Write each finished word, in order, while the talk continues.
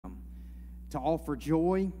to offer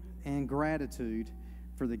joy and gratitude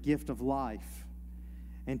for the gift of life,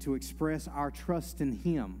 and to express our trust in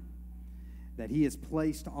Him that He has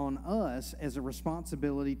placed on us as a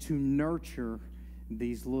responsibility to nurture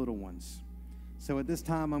these little ones. So at this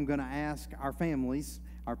time, I'm going to ask our families,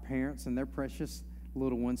 our parents, and their precious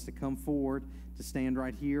little ones to come forward, to stand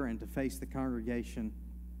right here and to face the congregation.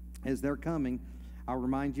 As they're coming, I'll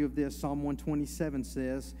remind you of this. Psalm 127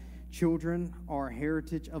 says, "Children are a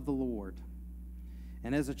heritage of the Lord."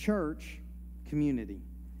 And as a church community,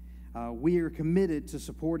 we are committed to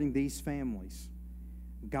supporting these families,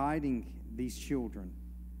 guiding these children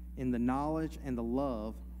in the knowledge and the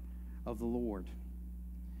love of the Lord.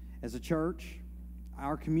 As a church,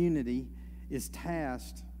 our community is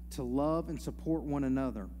tasked to love and support one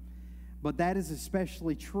another, but that is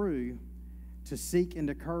especially true to seek and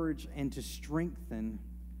encourage and to strengthen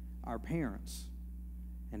our parents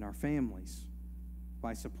and our families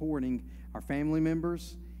by supporting our family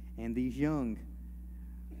members and these young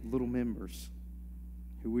little members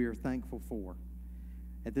who we are thankful for.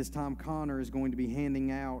 At this time, Connor is going to be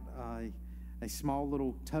handing out a small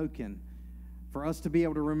little token for us to be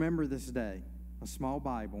able to remember this day, a small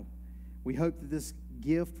Bible. We hope that this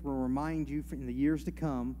gift will remind you in the years to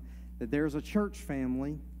come that there's a church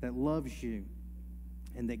family that loves you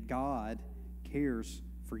and that God cares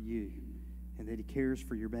for you and that He cares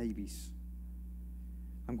for your babies.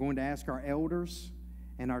 I'm going to ask our elders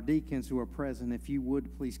and our deacons who are present, if you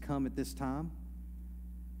would please come at this time.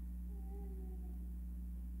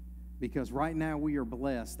 Because right now we are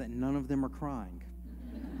blessed that none of them are crying.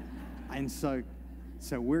 And so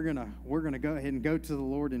we're gonna go ahead and go to the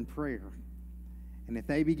Lord in prayer. And if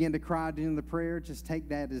they begin to cry during the prayer, just take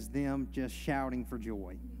that as them just shouting for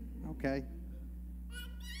joy. Okay?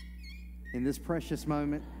 In this precious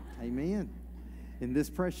moment, amen. In this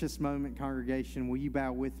precious moment, congregation, will you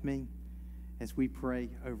bow with me as we pray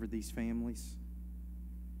over these families?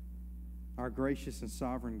 Our gracious and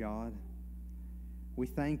sovereign God, we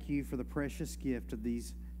thank you for the precious gift of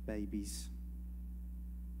these babies,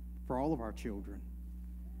 for all of our children.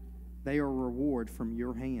 They are a reward from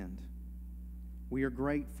your hand. We are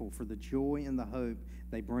grateful for the joy and the hope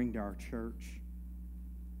they bring to our church.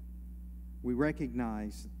 We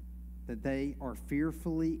recognize that they are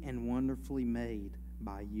fearfully and wonderfully made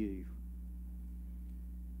by you.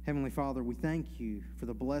 Heavenly Father, we thank you for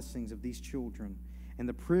the blessings of these children and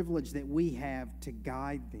the privilege that we have to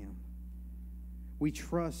guide them. We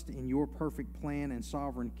trust in your perfect plan and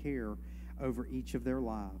sovereign care over each of their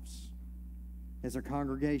lives. As a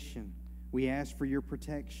congregation, we ask for your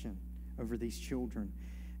protection over these children.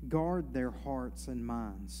 Guard their hearts and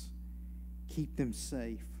minds. Keep them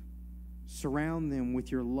safe. Surround them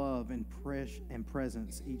with your love and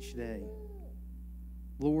presence each day.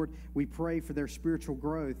 Lord, we pray for their spiritual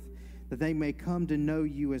growth, that they may come to know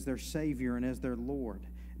you as their Savior and as their Lord.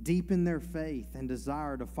 Deepen their faith and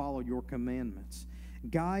desire to follow your commandments.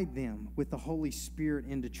 Guide them with the Holy Spirit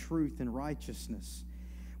into truth and righteousness.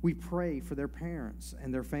 We pray for their parents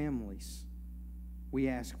and their families. We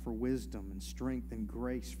ask for wisdom and strength and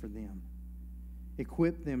grace for them.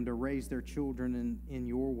 Equip them to raise their children in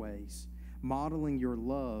your ways, modeling your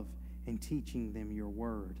love and teaching them your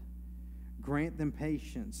word. Grant them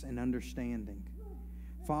patience and understanding.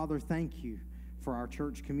 Father, thank you for our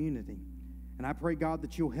church community. And I pray, God,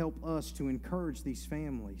 that you'll help us to encourage these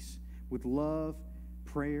families with love,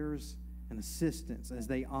 prayers, and assistance as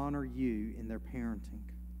they honor you in their parenting.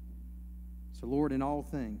 So, Lord, in all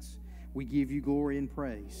things, we give you glory and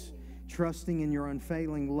praise. Trusting in your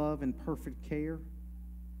unfailing love and perfect care,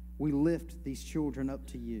 we lift these children up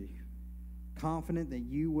to you, confident that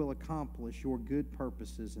you will accomplish your good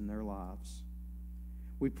purposes in their lives.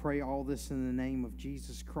 We pray all this in the name of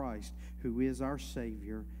Jesus Christ, who is our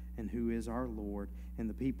Savior and who is our Lord. And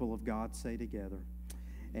the people of God say together,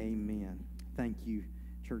 amen. Thank you,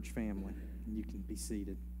 church family. You can be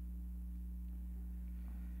seated.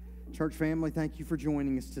 Church family, thank you for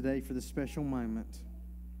joining us today for this special moment.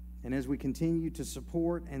 And as we continue to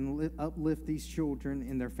support and uplift these children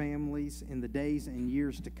and their families in the days and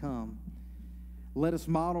years to come, let us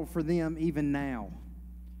model for them even now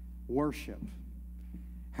worship,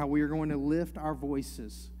 how we are going to lift our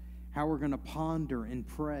voices, how we're going to ponder and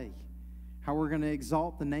pray, how we're going to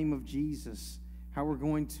exalt the name of Jesus, how we're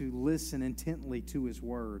going to listen intently to His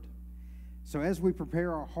word. So as we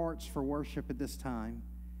prepare our hearts for worship at this time,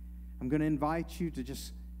 I'm going to invite you to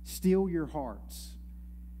just still your hearts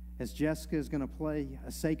as Jessica is going to play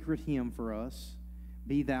a sacred hymn for us,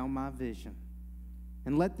 Be Thou My Vision.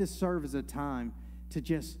 And let this serve as a time to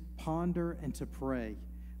just ponder and to pray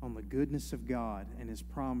on the goodness of God and His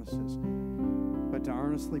promises, but to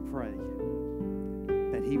earnestly pray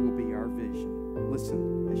that He will be our vision.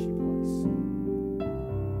 Listen as she plays.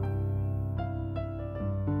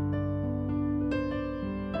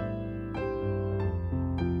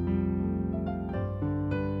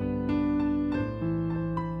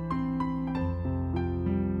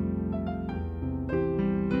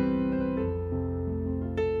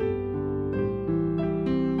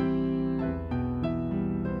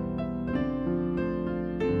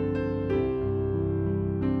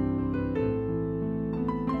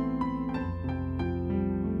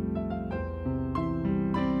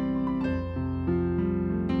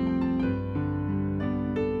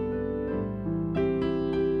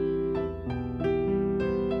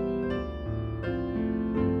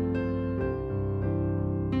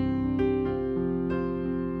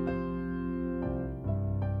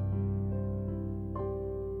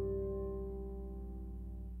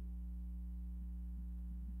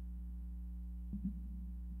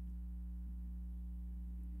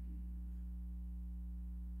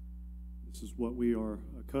 This is what we are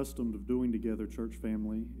accustomed of doing together, church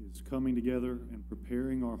family, is coming together and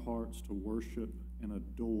preparing our hearts to worship and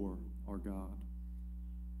adore our God.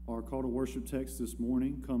 Our call to worship text this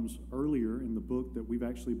morning comes earlier in the book that we've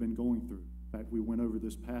actually been going through. In fact, we went over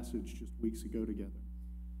this passage just weeks ago together.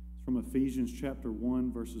 It's from Ephesians chapter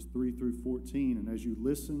 1, verses 3 through 14. And as you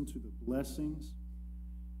listen to the blessings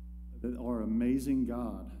that our amazing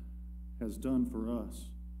God has done for us,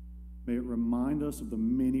 may it remind us of the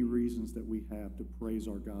many reasons that we have to praise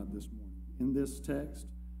our God this morning. In this text,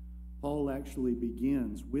 Paul actually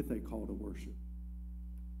begins with a call to worship,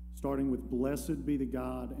 starting with "Blessed be the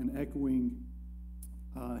God" and echoing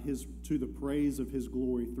to the praise of His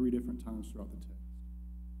glory 3 different times throughout the text.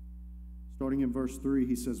 Starting in verse 3,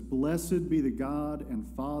 he says, "Blessed be the God and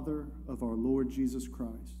Father of our Lord Jesus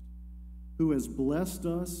Christ, who has blessed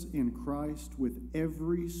us in Christ with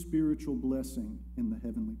every spiritual blessing in the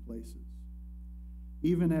heavenly places,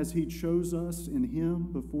 even as He chose us in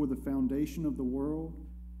Him before the foundation of the world,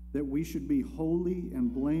 that we should be holy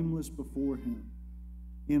and blameless before Him.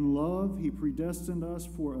 In love, He predestined us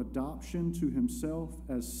for adoption to Himself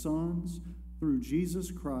as sons through Jesus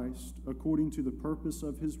Christ, according to the purpose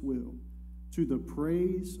of His will, to the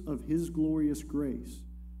praise of His glorious grace,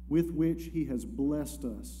 with which He has blessed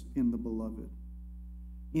us in the Beloved.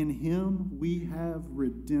 In Him we have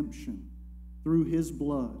redemption through His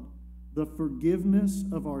blood, the forgiveness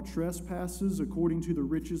of our trespasses according to the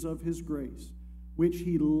riches of His grace, which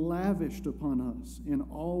He lavished upon us in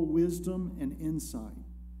all wisdom and insight,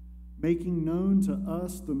 making known to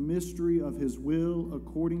us the mystery of His will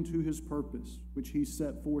according to His purpose, which He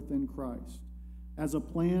set forth in Christ, as a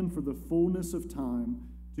plan for the fullness of time,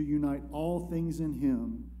 to unite all things in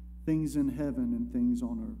Him, things in heaven and things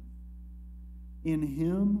on earth. In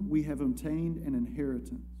Him we have obtained an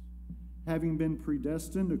inheritance, having been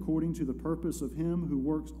predestined according to the purpose of Him who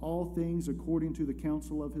works all things according to the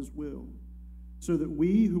counsel of His will, so that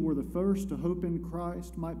we who were the first to hope in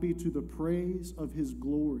Christ might be to the praise of His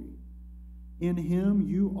glory. In Him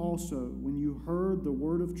you also, when you heard the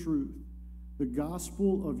word of truth, the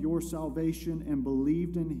gospel of your salvation, and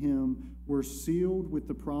believed in Him, were sealed with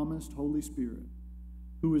the promised Holy Spirit,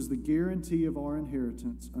 who is the guarantee of our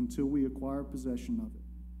inheritance until we acquire possession of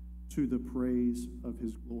it, to the praise of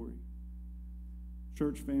His glory.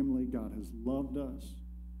 Church family, God has loved us.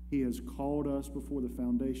 He has called us before the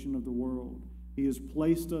foundation of the world. He has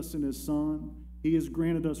placed us in His Son. He has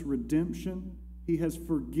granted us redemption. He has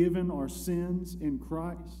forgiven our sins in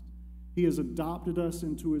Christ. He has adopted us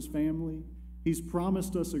into His family. He's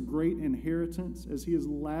promised us a great inheritance as He has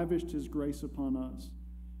lavished His grace upon us.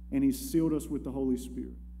 And He's sealed us with the Holy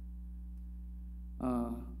Spirit,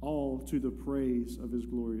 all to the praise of His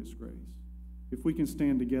glorious grace. If we can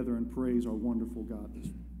stand together and praise our wonderful God this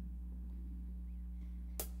morning.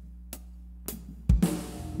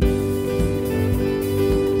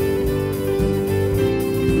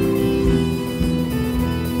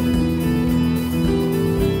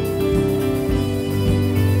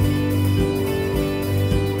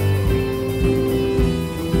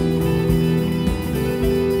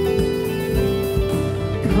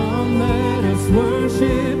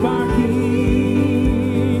 Worship our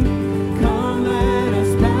King. Come, let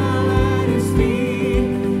us bow at His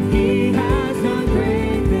feet.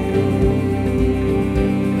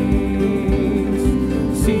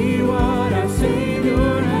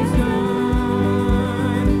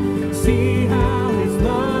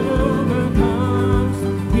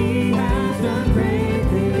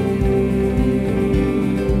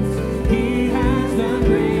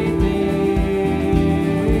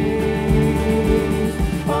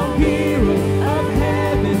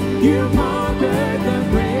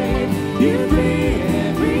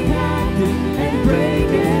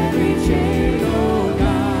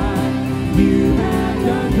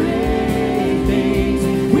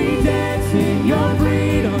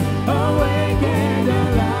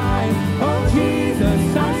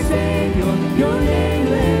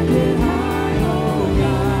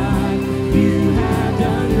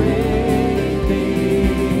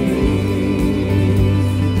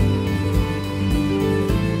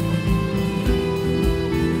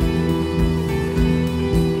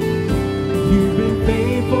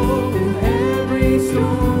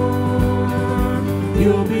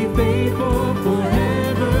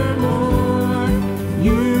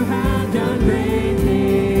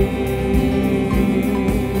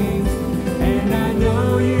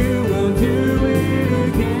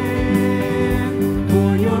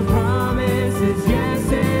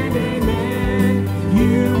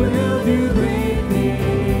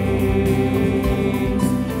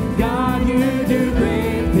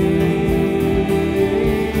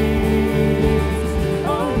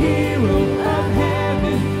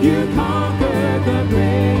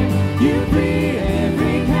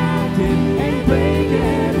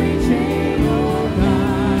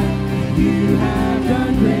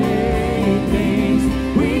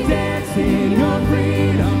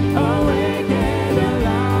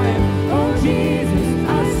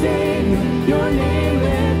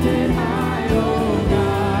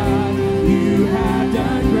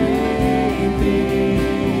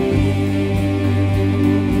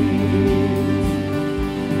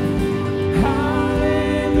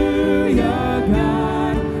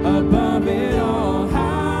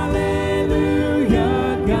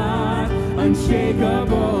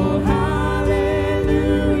 unshakable. Hallelujah,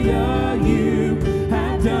 you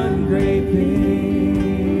have done great things.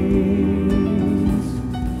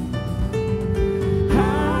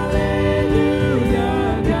 Hallelujah,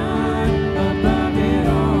 God, above it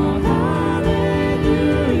all. Hallelujah,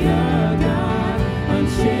 God,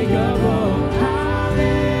 unshakable.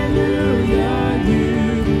 Hallelujah,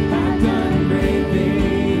 you have done great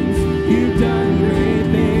things. You've done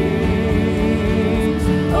great things.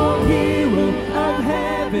 Oh, hero of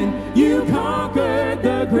heaven, you conquered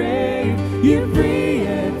the grave. You free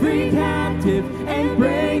every captive and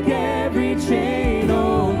break every chain.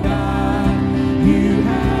 Oh God, you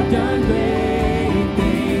have done great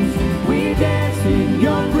things. We dance in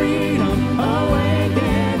your freedom, awake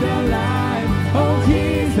and alive. Oh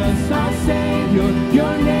Jesus, our Savior,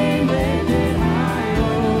 your name lifted high.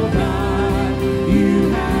 Oh God, you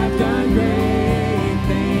have done great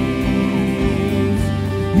things.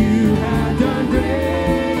 You have done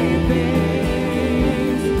great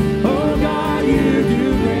things. Oh God, you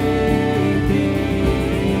do great things.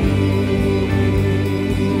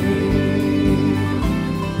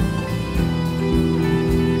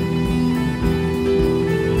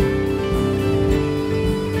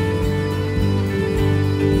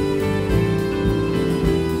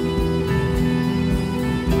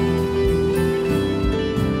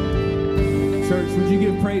 Church, would you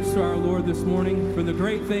give praise to our Lord this morning for the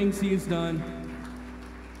great things He has done?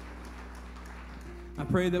 I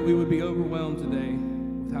pray that we would be overwhelmed today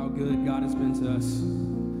with how good God has been to us.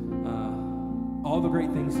 All the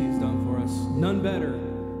great things He has done for us. None better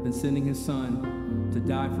than sending His Son to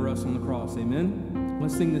die for us on the cross. Amen?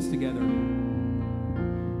 Let's sing this together.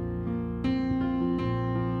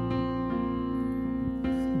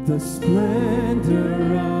 The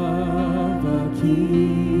splendor of a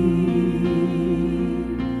king,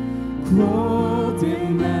 clothed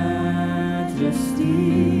in majesty,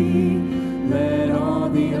 let all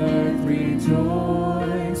the earth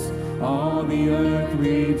rejoice, all the earth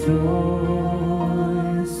rejoice.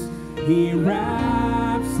 He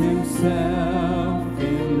wraps Himself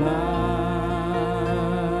in light,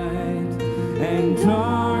 and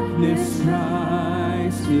darkness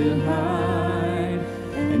tries to hide,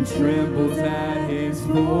 and trembles at His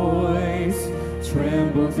voice,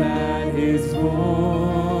 trembles at His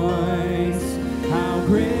voice. How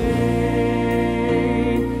great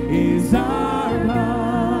is our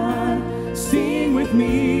God? Sing with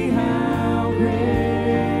me, how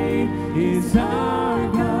great is our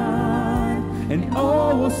God? And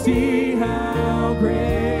oh, we'll see how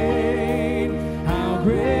great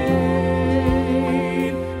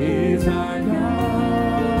is our God.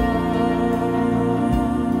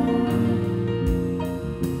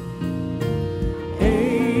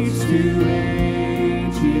 Age to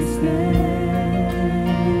age He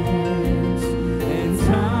stands, and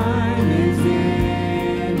time is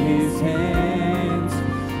in His hands,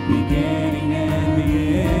 beginning and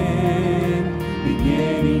the end,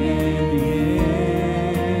 beginning and the end.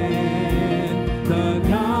 The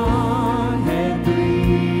Godhead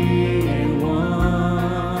three in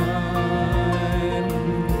one,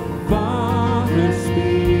 Father,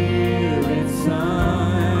 Spirit,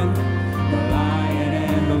 Son, the Lion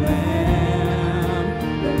and the Lamb,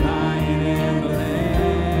 the Lion and the Lamb.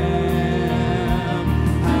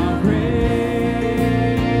 How great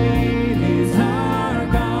is our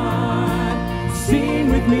God? Sing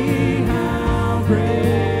with me, how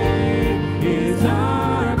great is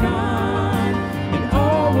our God? And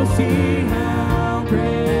oh, we'll see how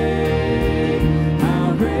great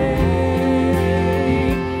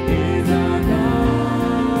is our God.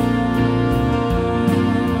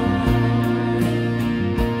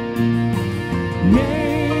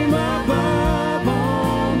 Name above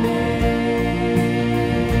all names,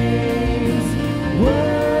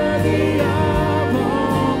 worthy of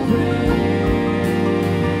all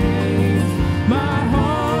praise. My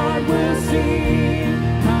heart will sing,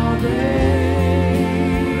 how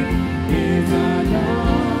great is our God.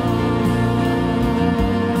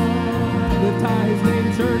 Lift high His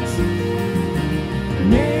name, church.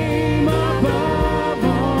 Name above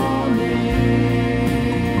all names,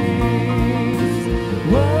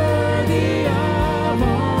 worthy of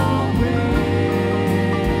all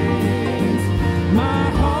praise. My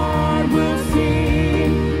heart will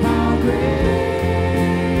sing, how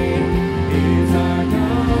great is our God.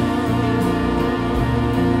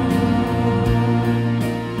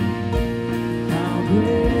 How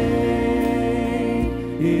great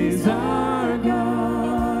is our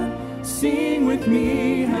God? Sing with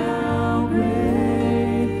me, how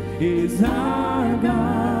great is our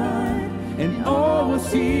God? And oh, we'll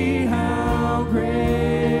see how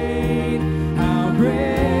great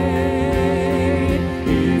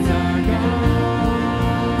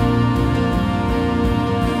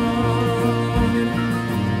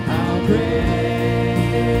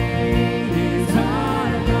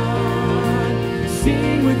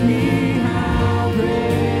with me, how great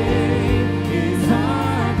is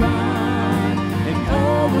our God, and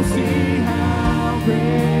oh, we'll see how great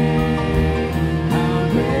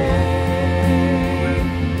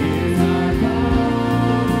is our God.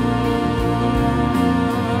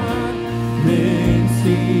 Then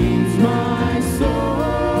sings my soul,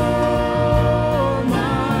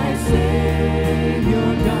 my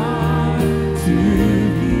Savior God, to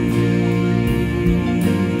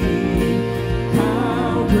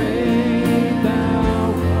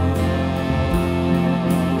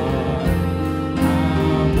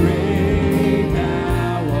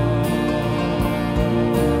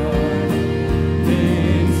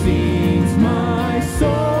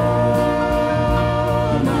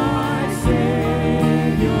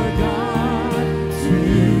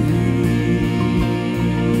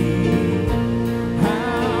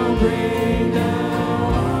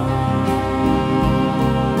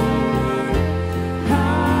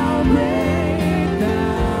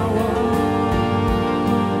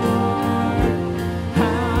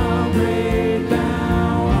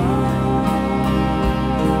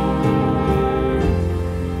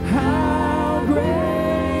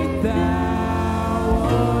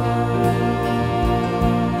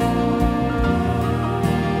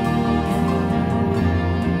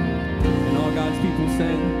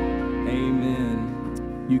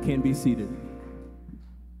can be seated.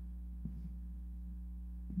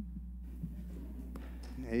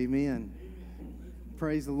 Amen.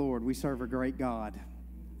 Praise the Lord. We serve a great God.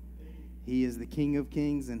 He is the King of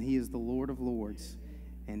kings and He is the Lord of lords.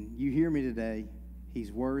 And you hear me today,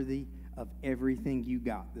 He's worthy of everything you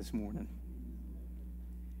got this morning.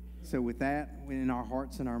 So with that in our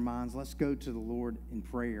hearts and our minds, let's go to the Lord in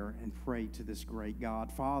prayer and pray to this great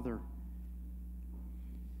God. Father,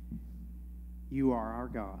 You are our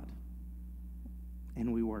God,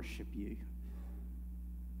 and we worship You.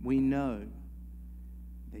 We know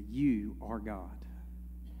that You are God,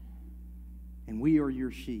 and we are Your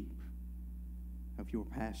sheep of Your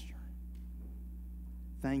pasture.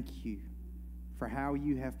 Thank You for how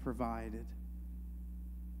You have provided.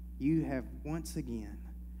 You have once again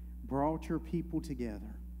brought Your people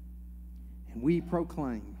together, and we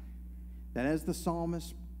proclaim that as the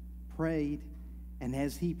psalmist prayed and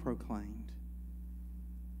as he proclaimed,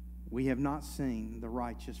 we have not seen the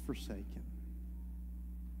righteous forsaken,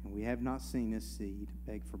 and we have not seen his seed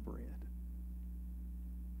beg for bread.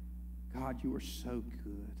 God, You are so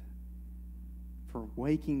good for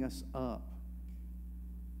waking us up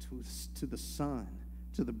to the sun,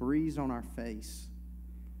 to the breeze on our face,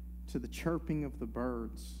 to the chirping of the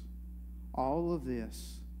birds. All of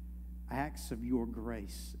this acts of Your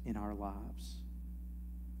grace in our lives.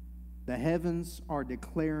 The heavens are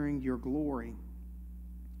declaring Your glory,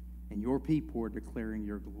 and Your people are declaring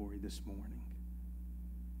Your glory this morning.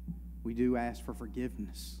 We do ask for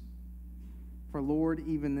forgiveness. For Lord,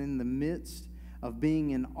 even in the midst of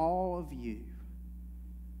being in awe of You,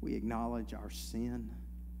 we acknowledge our sin.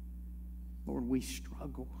 Lord, we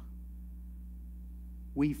struggle.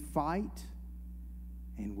 We fight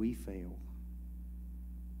and we fail.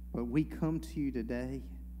 But we come to You today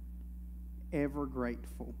ever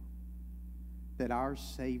grateful that our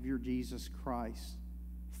Savior Jesus Christ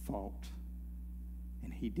fought,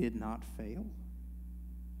 and He did not fail.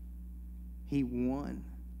 He won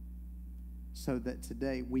so that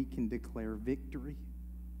today we can declare victory.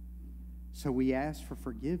 So we ask for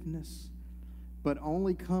forgiveness, but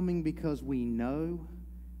only coming because we know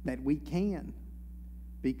that we can,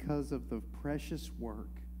 because of the precious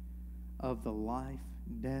work of the life,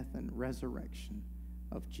 death, and resurrection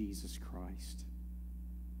of Jesus Christ.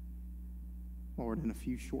 Lord, in a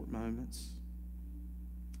few short moments,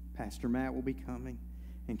 Pastor Matt will be coming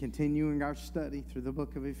and continuing our study through the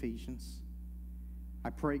book of Ephesians. I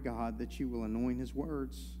pray, God, that You will anoint his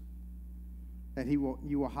words, that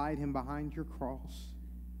You will hide him behind Your cross,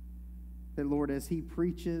 that, Lord, as he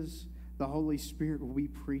preaches, the Holy Spirit will be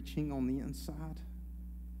preaching on the inside,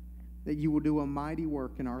 that You will do a mighty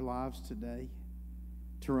work in our lives today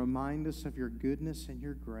to remind us of Your goodness and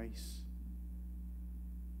Your grace,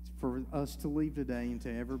 for us to leave today and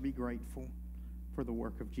to ever be grateful for the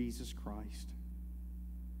work of Jesus Christ.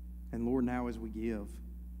 And Lord, now as we give,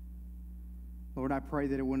 Lord, I pray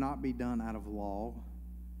that it will not be done out of law.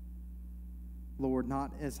 Lord,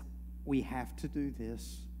 not as we have to do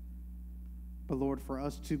this, but Lord, for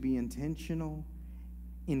us to be intentional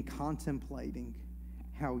in contemplating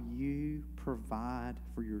how You provide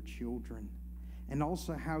for Your children, and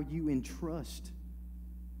also how You entrust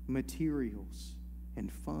materials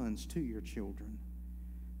and funds to Your children.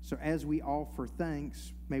 So as we offer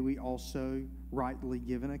thanks, may we also rightly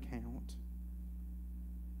give an account.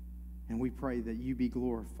 And we pray that you be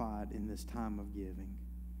glorified in this time of giving.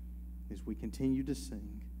 As we continue to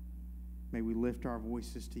sing, may we lift our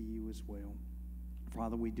voices to you as well.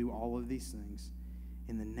 Father, we do all of these things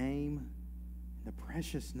in the name, in the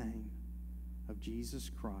precious name of Jesus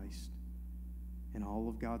Christ. And all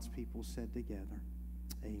of God's people said together,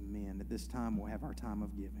 amen. At this time, we'll have our time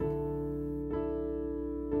of giving.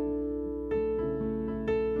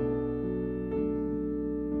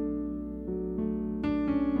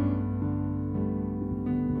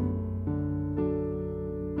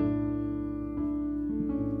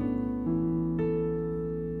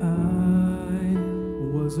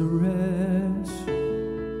 Was a wretch.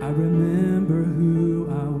 I remember who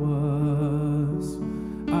I was.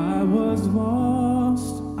 I was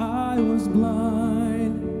lost. I was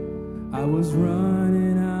blind. I was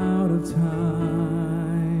running out of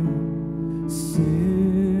time.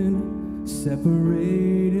 Sin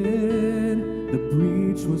separated. The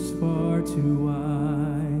breach was far too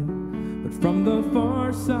wide. But from the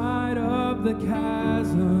far side of the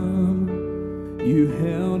chasm, you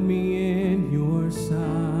held me in your sight,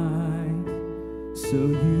 so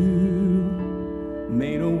you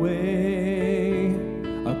made a way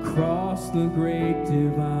across the great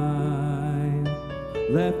divide,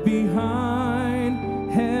 left behind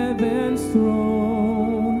heaven's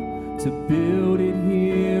throne to build it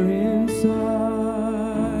here inside.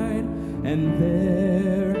 And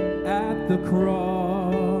there at the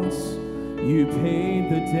cross, you paid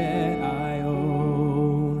the debt I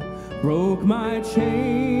owe. Broke my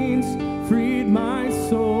chains, freed my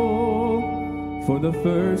soul. For the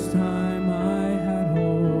first time I had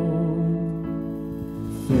hope.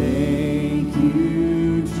 Thank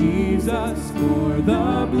you, Jesus, for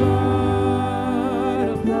the blood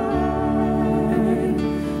applied.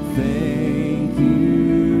 Thank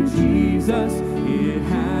you, Jesus, it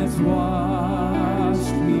has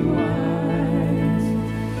washed me white.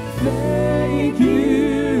 Thank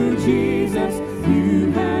you, Jesus,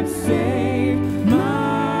 you have saved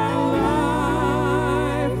my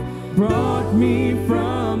life, brought me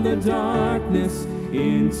from the darkness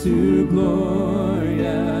into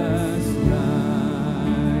glorious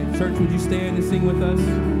light. Church, would you stand and sing with us?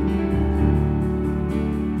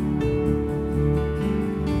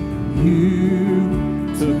 You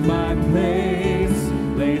took my place,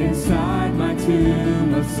 laid inside my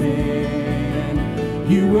tomb of sin.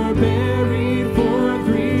 You were buried for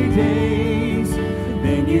 3 days,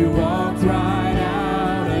 then you walked right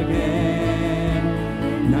out again.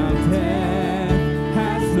 Now death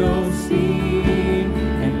has no sting,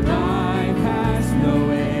 and life has no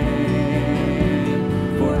end.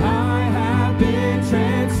 For I have been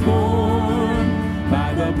transformed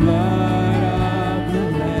by the blood of the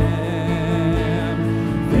Lamb.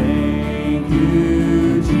 Thank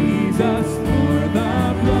you, Jesus, for the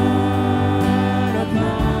blood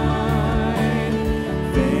applied.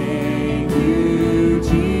 Thank you,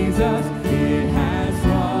 Jesus, it has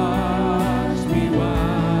washed me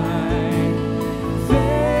white.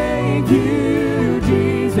 Thank you,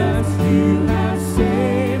 Jesus, you have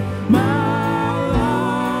saved my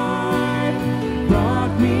life,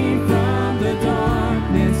 brought me from the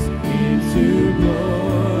darkness into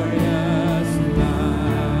glorious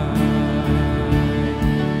light.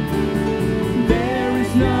 There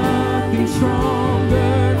is nothing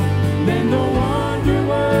stronger than the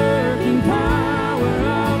wonder-working power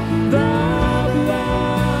of the blood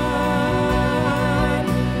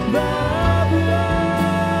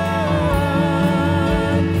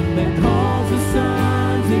that calls us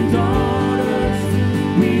sons and daughters.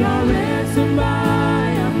 We are ransomed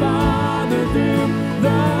by our Father through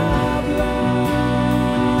the blood.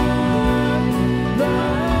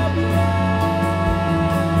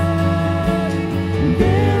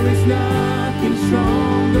 There is nothing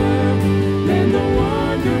stronger than the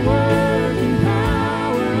wonder-working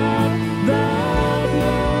power of the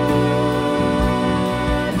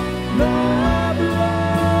blood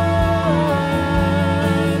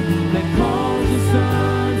that calls us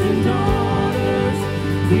sons and daughters.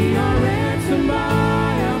 We are ransomed by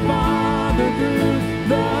our Father through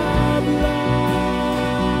the blood.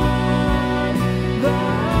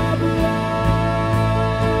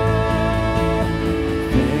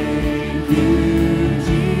 Thank you,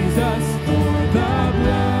 Jesus, for the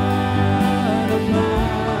blood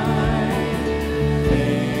applied.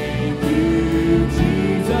 Thank you,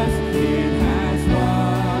 Jesus, it has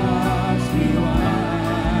washed me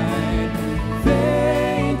white.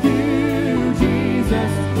 Thank you,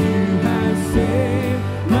 Jesus, you have saved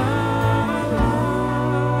my life,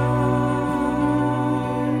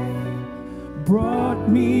 brought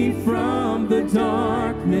me from the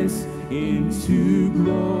darkness into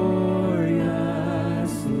glorious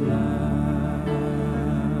light.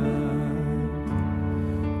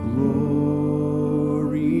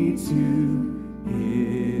 Glory to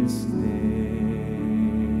his name.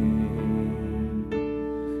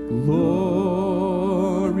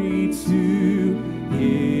 Glory to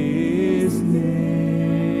his name.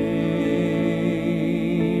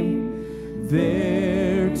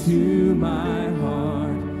 There to my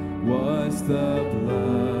heart was the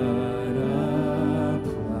blood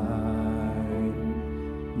applied.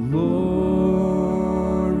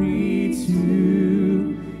 Glory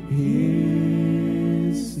to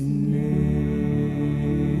his name.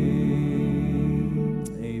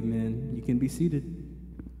 Amen. You can be seated.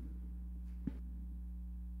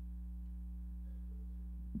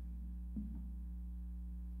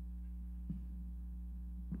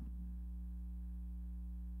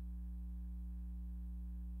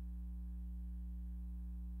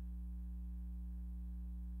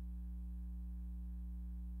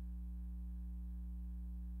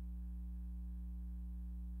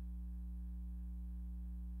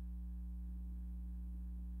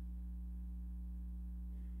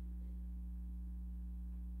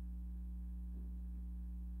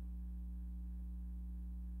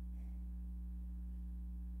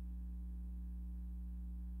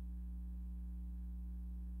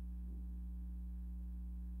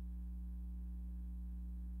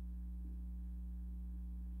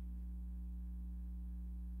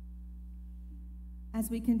 As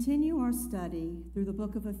we continue our study through the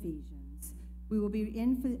book of Ephesians, we will be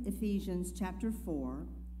in Ephesians chapter 4,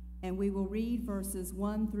 and we will read verses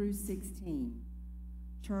 1 through 16.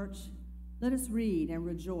 Church, let us read and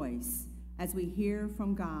rejoice as we hear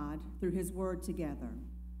from God through his word together.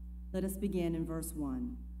 Let us begin in verse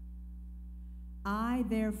 1. I,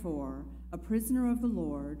 therefore, a prisoner of the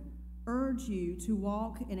Lord, urge you to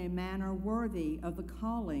walk in a manner worthy of the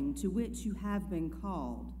calling to which you have been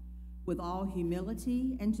called, with all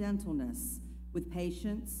humility and gentleness, with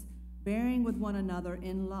patience, bearing with one another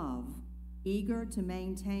in love, eager to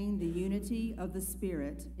maintain the unity of the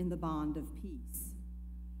Spirit in the bond of peace.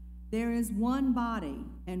 There is one body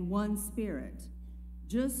and one Spirit,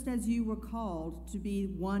 just as you were called to be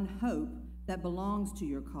one hope that belongs to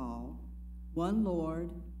your call, one Lord,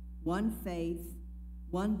 one faith,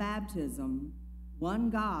 one baptism, one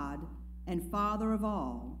God and Father of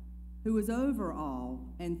all, who is over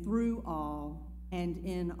all and through all and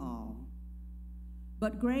in all.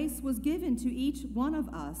 But grace was given to each one of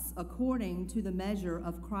us according to the measure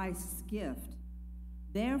of Christ's gift.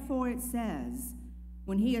 Therefore it says,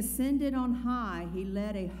 when he ascended on high, he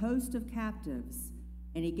led a host of captives,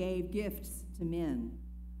 and he gave gifts to men.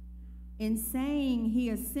 In saying he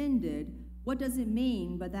ascended, what does it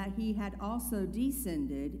mean but that he had also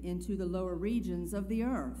descended into the lower regions of the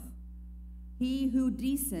earth? He who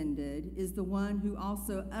descended is the one who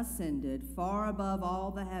also ascended far above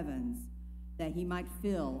all the heavens, that he might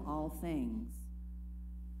fill all things.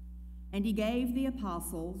 And he gave the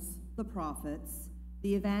apostles, the prophets,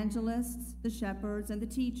 the evangelists, the shepherds, and the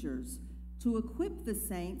teachers to equip the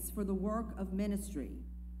saints for the work of ministry,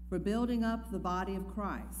 for building up the body of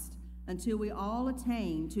Christ, until we all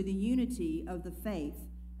attain to the unity of the faith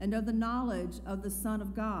and of the knowledge of the Son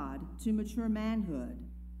of God, to mature manhood,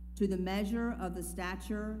 to the measure of the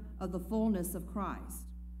stature of the fullness of Christ,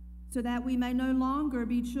 so that we may no longer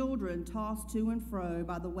be children tossed to and fro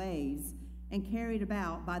by the waves and carried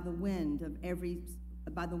about by the wind of every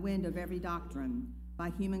doctrine, by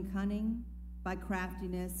human cunning, by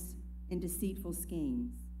craftiness and deceitful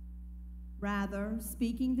schemes. Rather,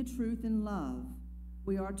 speaking the truth in love,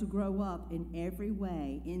 we are to grow up in every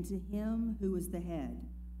way into him who is the head,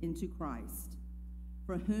 into Christ,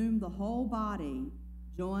 for whom the whole body,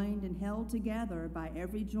 joined and held together by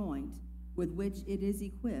every joint with which it is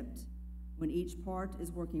equipped, when each part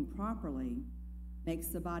is working properly, makes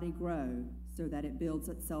the body grow so that it builds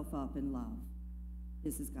itself up in love.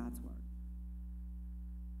 This is God's word.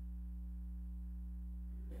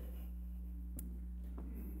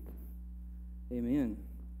 Amen.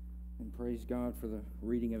 And praise God for the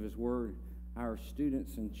reading of his word. Our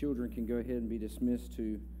students and children can go ahead and be dismissed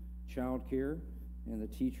to child care, and the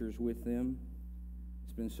teachers with them.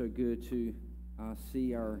 It's been so good to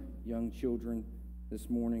see our young children this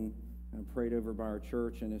morning prayed over by our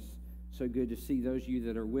church, and it's so good to see those of you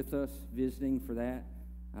that are with us visiting for that.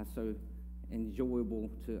 So enjoyable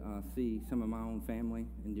to see some of my own family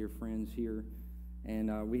and dear friends here.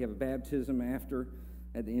 And we have a baptism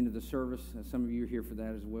at the end of the service. Some of you are here for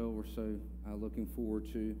that as well. We're so looking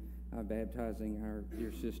forward to baptizing our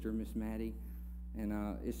dear sister, Miss Maddie. And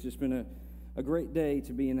it's just been a great day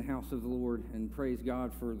to be in the house of the Lord and praise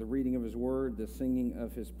God for the reading of His Word, the singing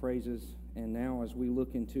of His praises. And now as we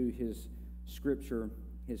look into His Scripture,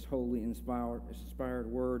 His holy, inspired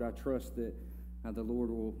Word, I trust that the Lord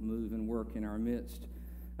will move and work in our midst.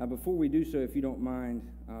 Before we do so, if you don't mind,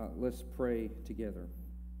 let's pray together.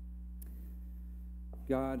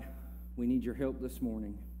 God, we need your help this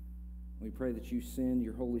morning. We pray that you send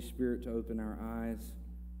your Holy Spirit to open our eyes,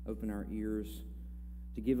 open our ears,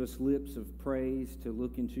 to give us lips of praise, to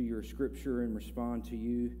look into your Scripture and respond to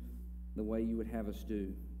you the way you would have us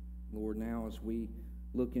do. Lord, now as we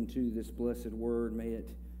look into this blessed word, may it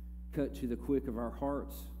cut to the quick of our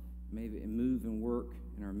hearts, may it move and work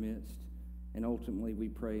in our midst, and ultimately we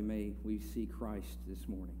pray, may we see Christ this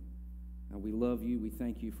morning. We love you, we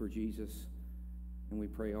thank you for Jesus, and we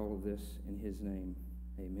pray all of this in His name.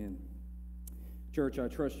 Amen. Church, I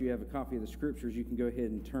trust you have a copy of the Scriptures. You can go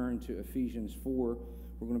ahead and turn to Ephesians 4.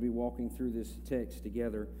 We're going to be walking through this text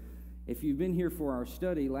together. If you've been here for our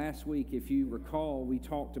study last week, if you recall, we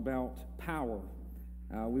talked about power.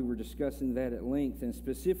 We were discussing that at length, and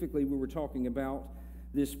specifically we were talking about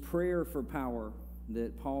this prayer for power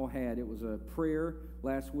that Paul had. It was a prayer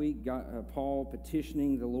last week, Paul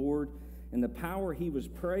petitioning the Lord, and the power he was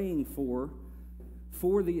praying for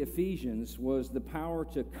the Ephesians was the power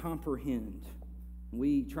to comprehend.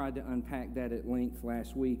 We tried to unpack that at length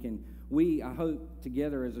last week, and we, I hope,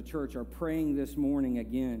 together as a church are praying this morning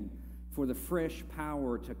again for the fresh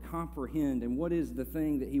power to comprehend. And what is the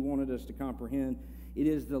thing that he wanted us to comprehend? It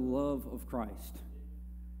is the love of Christ.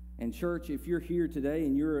 And church, if you're here today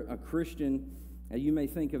and you're a Christian, you may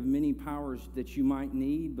think of many powers that you might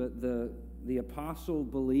need, but the apostle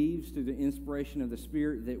believes through the inspiration of the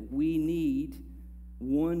Spirit that we need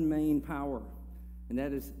one main power, and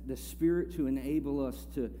that is the Spirit to enable us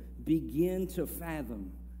to begin to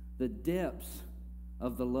fathom the depths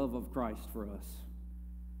of the love of Christ for us.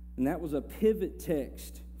 And that was a pivot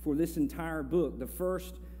text for this entire book. The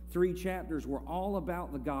first 3 chapters were all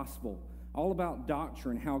about the gospel, all about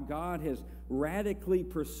doctrine, how God has radically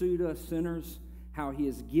pursued us sinners, how He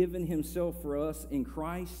has given Himself for us in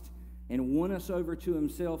Christ and won us over to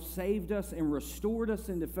Himself, saved us and restored us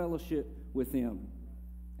into fellowship with Him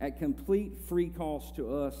at complete free cost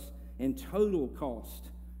to us and total cost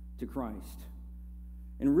to Christ.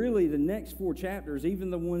 And really, the next 4 chapters,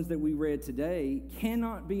 even the ones that we read today,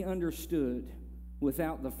 cannot be understood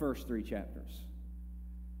without the first 3 chapters.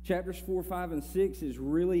 Chapters 4, 5, and 6 is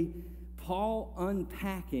really Paul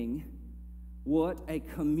unpacking what a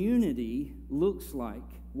community looks like,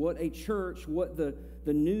 what a church, what the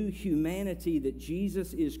new humanity that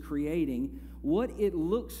Jesus is creating, what it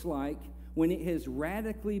looks like when it has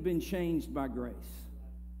radically been changed by grace.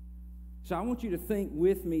 So I want you to think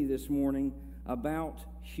with me this morning about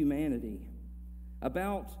humanity,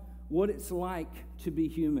 about what it's like to be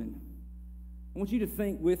human. I want you to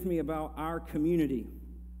think with me about our community.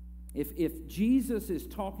 If Jesus is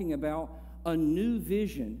talking about a new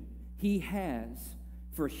vision He has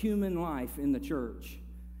for human life in the church,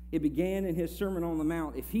 it began in His Sermon on the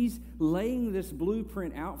Mount. If He's laying this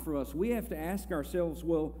blueprint out for us, we have to ask ourselves,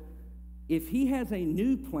 well, if He has a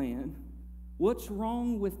new plan, what's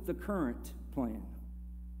wrong with the current plan?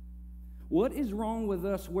 What is wrong with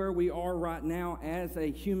us where we are right now as a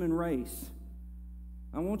human race?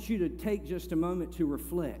 I want you to take just a moment to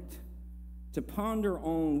reflect, to ponder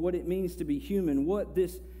on what it means to be human, what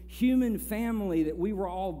this human family that we were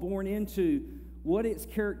all born into, what its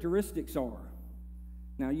characteristics are.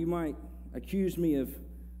 Now, you might accuse me of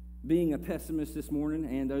being a pessimist this morning,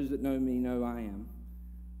 and those that know me know I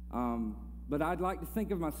am. But I'd like to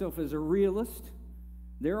think of myself as a realist.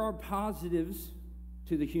 There are positives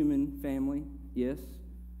to the human family, yes,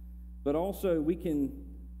 but also we can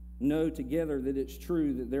know together that it's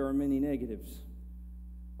true that there are many negatives.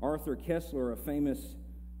 Arthur Koestler, a famous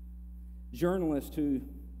journalist who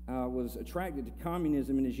was attracted to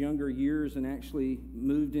communism in his younger years and actually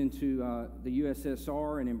moved into the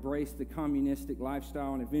USSR and embraced the communistic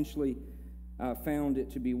lifestyle and eventually found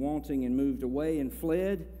it to be wanting and moved away and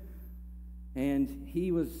fled. And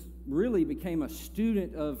he really became a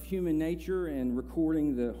student of human nature and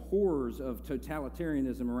recording the horrors of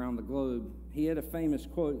totalitarianism around the globe. He had a famous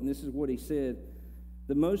quote, and this is what he said: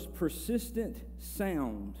 "The most persistent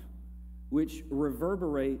sound which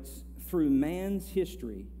reverberates through man's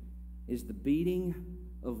history is the beating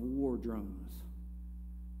of war drums."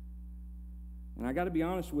 And I got to be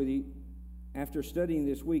honest with you, after studying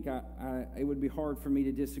this week, it would be hard for me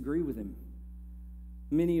to disagree with him.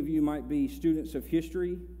 Many of you might be students of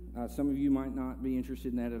history. Some of you might not be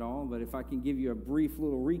interested in that at all, but if I can give you a brief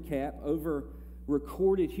little recap over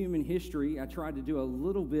recorded human history, I tried to do a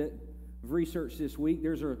little bit I've researched this week.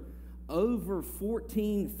 There's over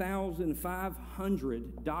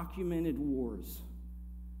 14,500 documented wars,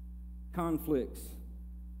 conflicts,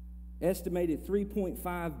 estimated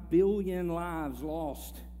 3.5 billion lives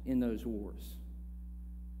lost in those wars.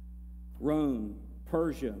 Rome,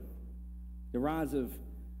 Persia, the rise of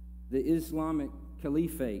the Islamic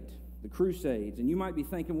Caliphate, the Crusades. And you might be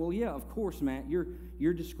thinking, well, yeah, of course, Matt,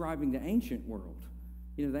 you're describing the ancient world.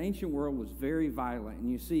 You know, the ancient world was very violent.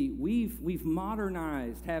 And you see, we've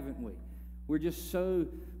modernized, haven't we? We're just so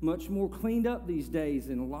much more cleaned up these days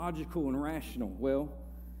and logical and rational. Well,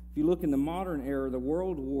 if you look in the modern era, the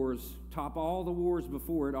world wars top all the wars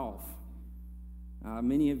before it off.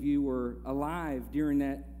 Many of you were alive during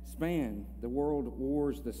that span. The world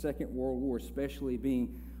wars, the Second World War especially,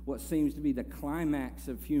 being what seems to be the climax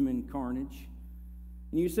of human carnage.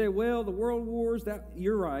 And you say, well, the world wars,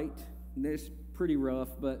 you're right, that's pretty rough,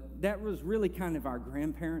 but that was really kind of our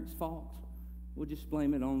grandparents' fault. We'll just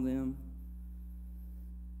blame it on them.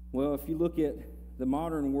 Well, if you look at the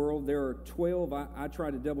modern world, there are 12, I try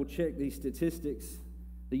to double check these statistics.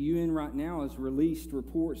 The UN right now has released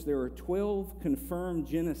reports. There are 12 confirmed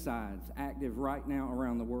genocides active right now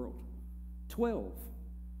around the world. 12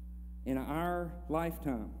 in our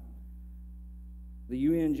lifetime. The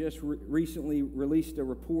UN just recently released a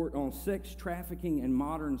report on sex trafficking and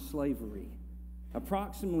modern slavery.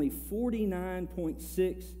 Approximately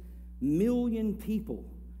 49.6 million people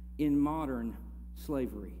in modern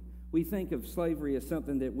slavery. We think of slavery as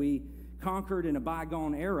something that we conquered in a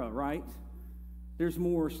bygone era, right? There's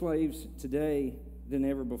more slaves today than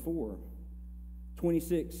ever before.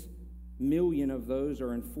 26 million of those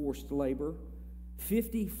are in forced labor.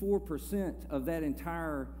 54% of that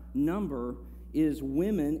entire number is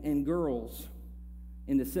women and girls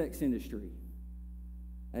in the sex industry.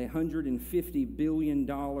 A $150 billion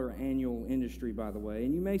annual industry, by the way.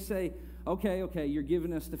 And you may say, okay, you're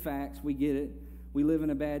giving us the facts. We get it. We live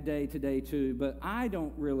in a bad day today too, but we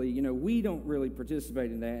don't really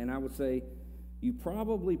participate in that. And I would say you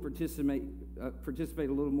probably participate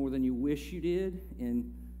a little more than you wish you did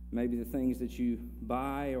in maybe the things that you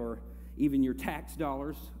buy or even your tax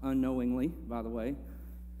dollars unknowingly, by the way.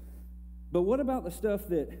 But what about the stuff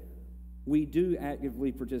that we do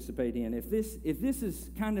actively participate in? If this is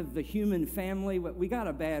kind of the human family, we got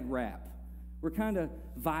a bad rap. We're kind of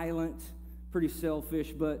violent, pretty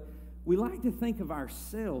selfish, but we like to think of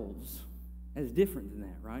ourselves as different than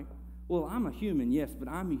that, right? Well, I'm a human, yes, but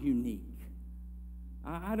I'm unique.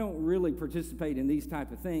 I don't really participate in these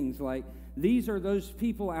type of things. Like, these are those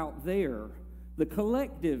people out there, the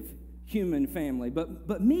collective human family.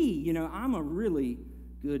 But me, I'm a really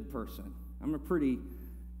good person. I'm a pretty,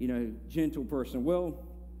 gentle person. Well,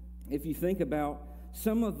 if you think about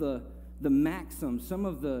some of the maxims, some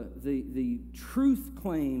of the truth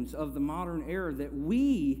claims of the modern era that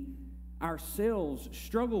we ourselves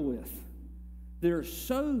struggle with, they're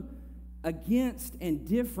so against and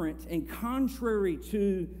different and contrary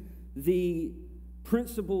to the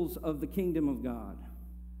principles of the kingdom of God.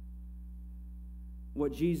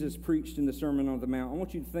 What Jesus preached in the Sermon on the Mount. I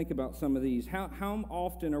want you to think about some of these. How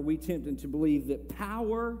often are we tempted to believe that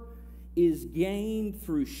power is gained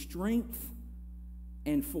through strength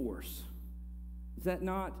and force? Is that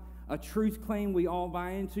not a truth claim we all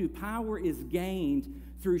buy into? Power is gained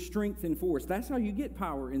through strength and force. That's how you get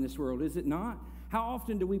power in this world, is it not? How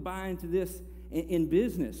often do we buy into this in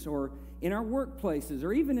business or in our workplaces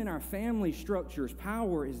or even in our family structures?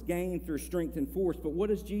 Power is gained through strength and force. But what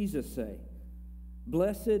does Jesus say?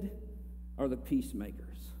 Blessed are the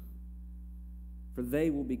peacemakers, for they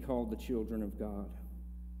will be called the children of God.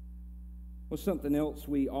 Well, something else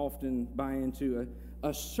we often buy into,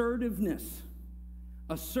 assertiveness.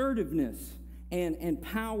 Assertiveness and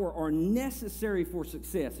power are necessary for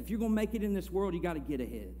success. If you're going to make it in this world, you got to get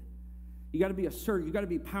ahead. You got to be assertive. You got to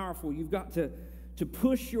be powerful. You've got to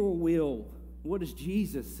push your will. What does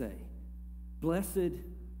Jesus say? Blessed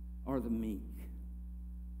are the meek,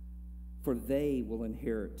 for they will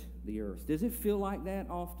inherit the earth. Does it feel like that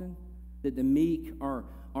often? That the meek are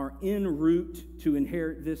en route to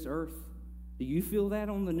inherit this earth? Do you feel that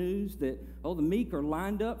on the news? That, the meek are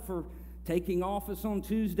lined up for taking office on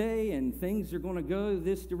Tuesday and things are going to go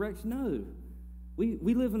this direction? No.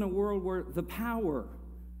 We live in a world where the power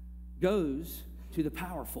goes to the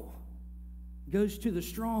powerful, goes to the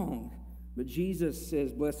strong. But Jesus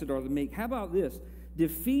says, blessed are the meek. How about this?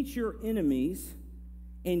 Defeat your enemies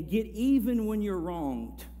and get even when you're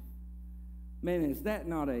wronged. Man, is that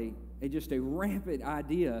not just a rampant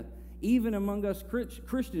idea, even among us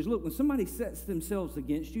Christians? Look, when somebody sets themselves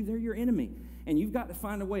against you, they're your enemy. And you've got to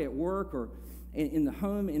find a way at work or in the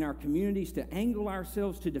home, in our communities, to angle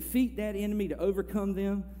ourselves to defeat that enemy, to overcome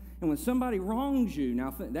them. And when somebody wrongs you,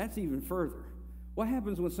 now that's even further. What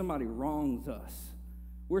happens when somebody wrongs us?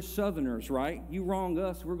 We're Southerners, right? You wrong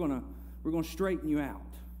us, we're gonna straighten you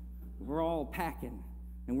out. We're all packing,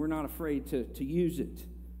 and we're not afraid to use it.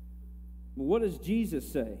 But what does Jesus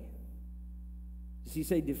say? Does he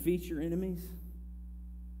say defeat your enemies?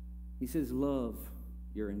 He says love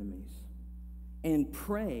your enemies and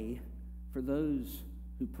pray for those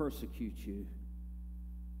who persecute you.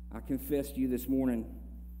 I confess to you this morning,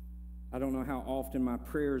 I don't know how often my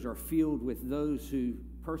prayers are filled with those who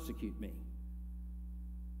persecute me.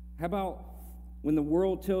 How about when the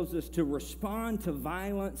world tells us to respond to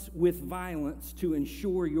violence with violence to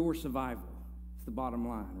ensure your survival? It's the bottom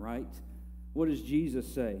line, right? What does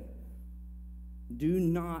Jesus say? Do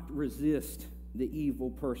not resist the evil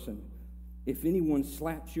person. If anyone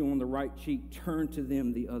slaps you on the right cheek, turn to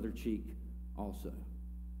them the other cheek also.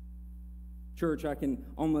 Church, I can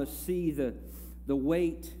almost see the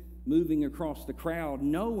weight moving across the crowd,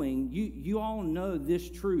 knowing, you all know this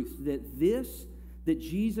truth, that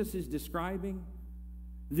Jesus is describing,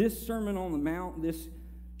 this Sermon on the Mount, this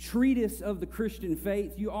treatise of the Christian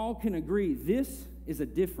faith, you all can agree, this is a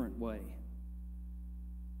different way.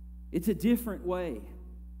 It's a different way.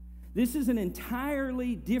 This is an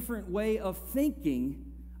entirely different way of thinking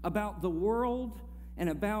about the world and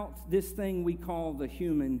about this thing we call the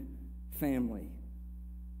human family.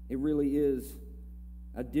 It really is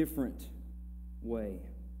a different way.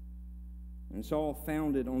 And it's all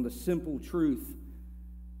founded on the simple truth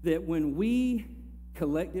that when we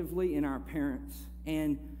collectively in our parents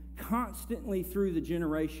and constantly through the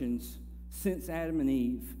generations since Adam and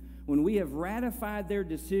Eve, when we have ratified their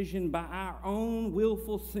decision by our own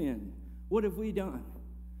willful sin, what have we done?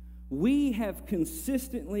 We have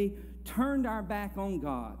consistently turned our back on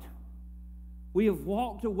God. We have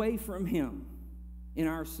walked away from Him in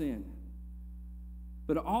our sin.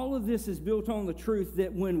 But all of this is built on the truth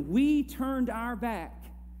that when we turned our back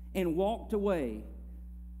and walked away,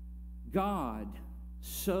 God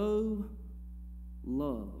so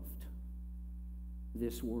loved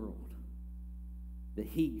this world that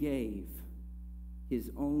He gave His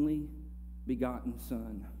only begotten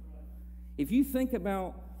Son. If you think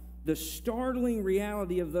about the startling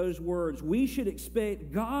reality of those words, we should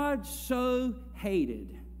expect God so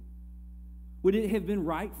hated. Would it have been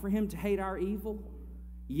right for Him to hate our evil?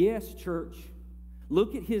 Yes, church.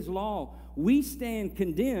 Look at His law. We stand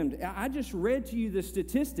condemned. I just read to you the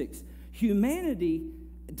statistics. Humanity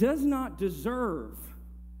does not deserve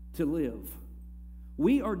to live.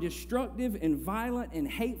 We are destructive and violent and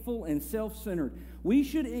hateful and self-centered. We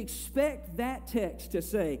should expect that text to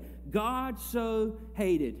say, God so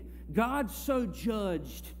hated, God so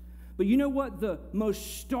judged. But you know what? The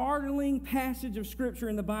most startling passage of Scripture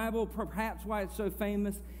in the Bible, perhaps why it's so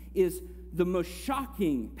famous, is the most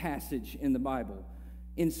shocking passage in the Bible.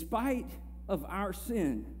 In spite of our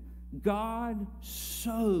sin, God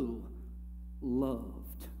so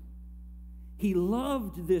loved. He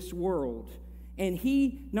loved this world. And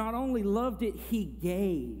He not only loved it, He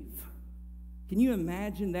gave. Can you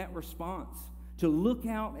imagine that response? To look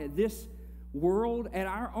out at this world, at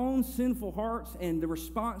our own sinful hearts, and the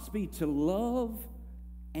response be to love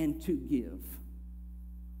and to give.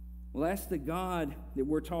 Well, that's the God that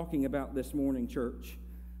we're talking about this morning, church.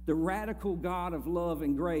 The radical God of love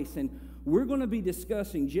and grace. And we're going to be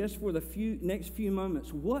discussing just for the next few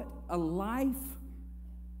moments what a life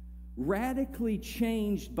radically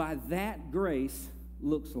changed by that grace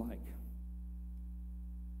looks like.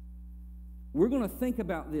 We're going to think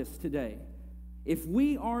about this today. If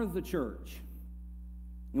we are the church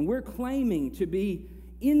and we're claiming to be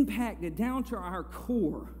impacted down to our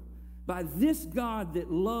core by this God that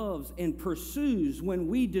loves and pursues when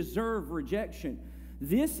we deserve rejection,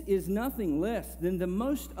 this is nothing less than the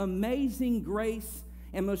most amazing grace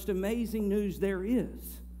and most amazing news there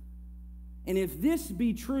is. And if this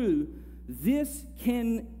be true, this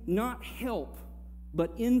cannot help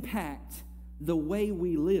but impact the way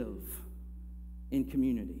we live in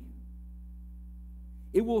community.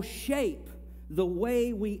 It will shape the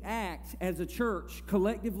way we act as a church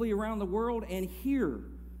collectively around the world and here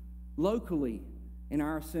locally in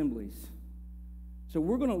our assemblies. So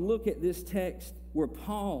we're going to look at this text where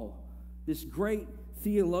Paul, this great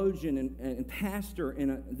theologian and pastor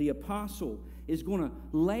and the apostle, is going to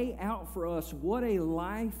lay out for us what a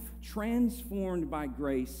life transformed by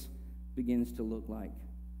grace begins to look like.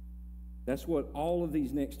 That's what all of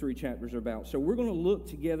these next 3 chapters are about. So we're going to look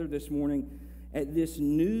together this morning at this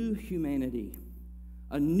new humanity,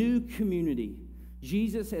 a new community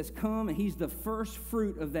Jesus has come, and he's the first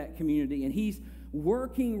fruit of that community, and he's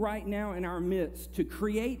working right now in our midst to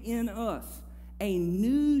create in us a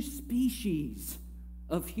new species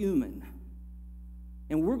of human.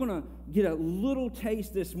 And we're going to get a little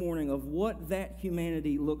taste this morning of what that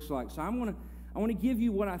humanity looks like. So I want to give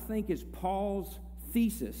you what I think is Paul's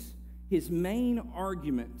thesis, his main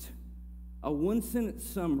argument, a one-sentence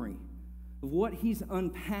summary of what he's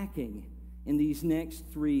unpacking in these next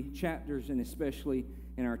 3 chapters, and especially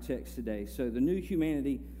in our text today. So the new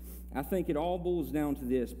humanity, I think it all boils down to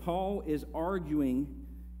this. Paul is arguing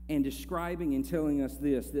and describing and telling us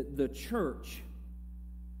this, that the church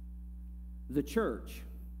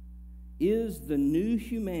is the new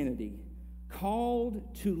humanity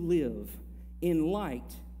called to live in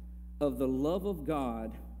light of the love of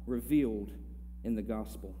God revealed in the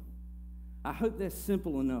gospel. I hope that's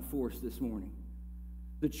simple enough for us this morning.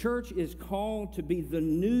 The church is called to be the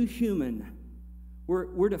new human.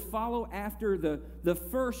 We're to follow after the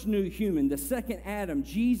first new human, the second Adam,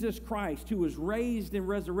 Jesus Christ, who was raised and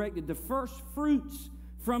resurrected, the first fruits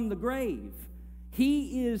from the grave.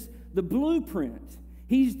 He is the blueprint.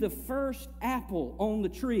 He's the first apple on the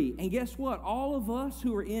tree. And guess what? All of us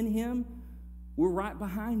who are in him, we're right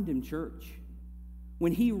behind him, church.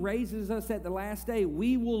 When he raises us at the last day,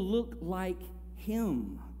 we will look like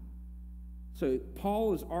him. So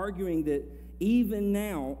Paul is arguing that even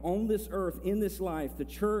now, on this earth, in this life, the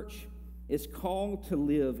church is called to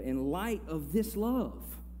live in light of this love,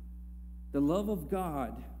 the love of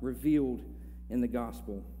God revealed in the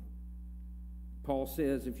gospel. Paul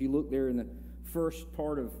says, if you look there in the first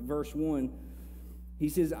part of verse 1, he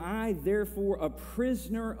says, I, therefore, a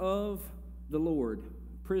prisoner of the Lord,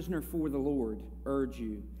 prisoner for the Lord, urge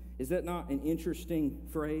you. Is that not an interesting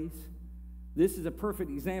phrase? This is a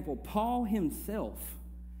perfect example. Paul himself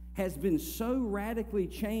has been so radically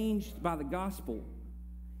changed by the gospel.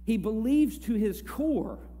 He believes to his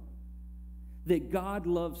core that God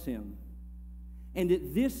loves him, and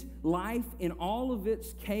that this life, in all of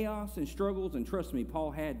its chaos and struggles, and trust me,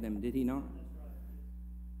 Paul had them, did he not?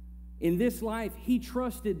 In this life, he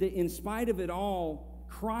trusted that in spite of it all,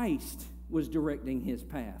 Christ was directing his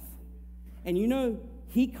path. And you know,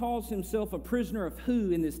 he calls himself a prisoner of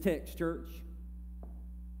who in this text, church?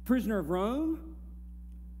 Prisoner of Rome?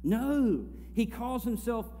 No. He calls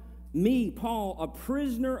himself, me, Paul, a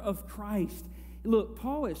prisoner of Christ. Look,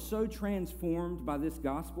 Paul is so transformed by this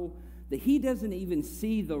gospel that he doesn't even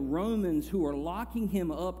see the Romans who are locking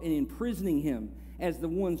him up and imprisoning him as the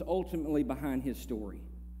ones ultimately behind his story.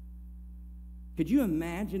 Could you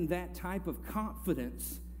imagine that type of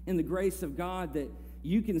confidence in the grace of God, that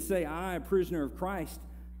you can say, I, a prisoner of Christ?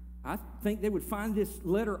 I think they would find this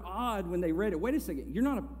letter odd when they read it. Wait a second, you're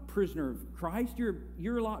not a prisoner of Christ.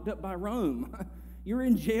 You're locked up by Rome. You're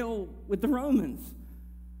in jail with the Romans.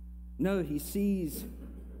 No, he sees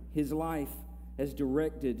his life as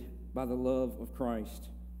directed by the love of Christ.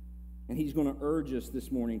 And he's going to urge us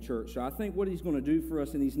this morning, church. So I think what he's going to do for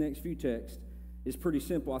us in these next few texts is pretty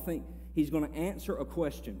simple. I think he's going to answer a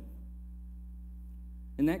question.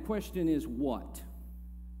 And that question is what?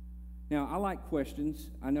 Now, I like questions.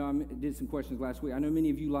 I know I did some questions last week. I know many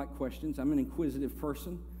of you like questions. I'm an inquisitive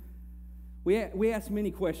person. We ask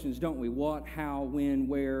many questions, don't we? What, how, when,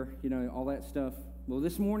 where, all that stuff. Well,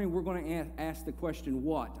 this morning we're going to ask the question,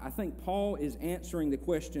 what? I think Paul is answering the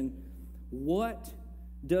question, what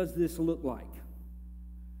does this look like?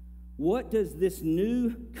 What does this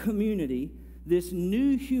new community, this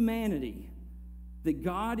new humanity that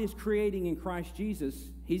God is creating in Christ Jesus,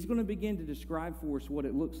 he's going to begin to describe for us what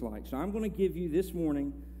it looks like. So I'm going to give you this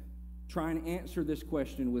morning, try and answer this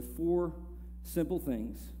question with 4 simple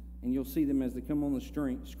things, and you'll see them as they come on the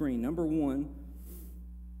screen. Number 1,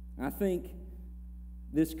 I think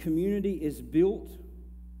this community is built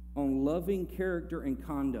on loving character and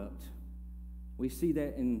conduct. We see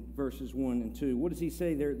that in verses 1 and 2. What does he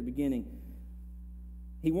say there at the beginning?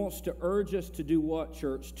 He wants to urge us to do what,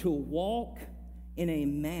 church? To walk in a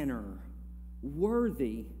manner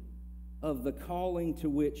worthy of the calling to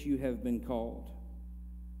which you have been called.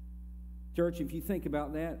 Church, if you think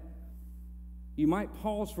about that, you might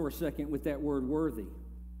pause for a second with that word worthy.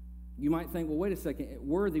 You might think, well, wait a second,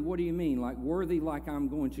 worthy, what do you mean? Like worthy, like I'm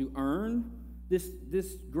going to earn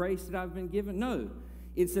this grace that I've been given? No,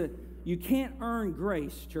 you can't earn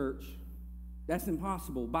grace, church. That's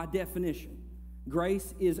impossible by definition.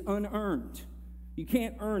 Grace is unearned. You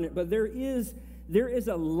can't earn it, but there is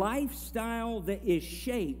a lifestyle that is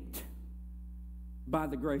shaped by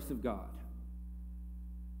the grace of God.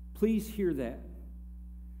 Please hear that.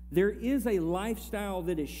 There is a lifestyle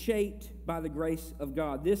that is shaped by the grace of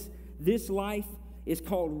God. This life is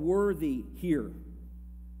called worthy here.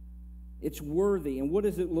 It's worthy. And what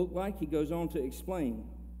does it look like? He goes on to explain.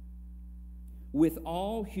 With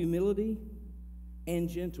all humility and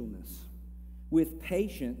gentleness, with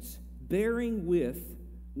patience, bearing with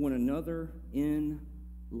one another in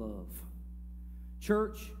love.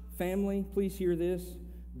 Church, family, please hear this.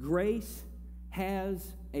 Grace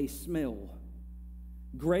has a smell.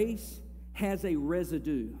 Grace has a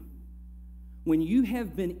residue. When you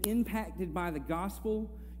have been impacted by the gospel,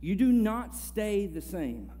 you do not stay the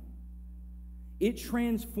same. It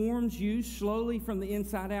transforms you slowly from the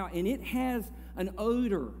inside out, and it has an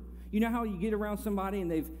odor. You know how you get around somebody and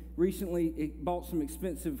they've recently bought some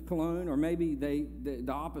expensive cologne, or maybe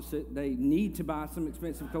the opposite, they need to buy some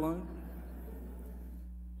expensive cologne?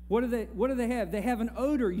 What do they have? They have an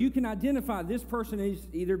odor. You can identify this person has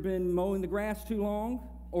either been mowing the grass too long,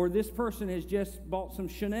 or this person has just bought some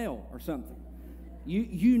Chanel or something.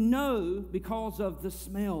 You know because of the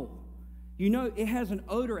smell. You know it has an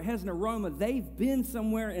odor, it has an aroma. They've been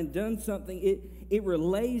somewhere and done something. It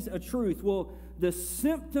relays a truth. Well, the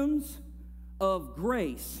symptoms of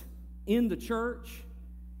grace in the church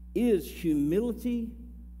is humility,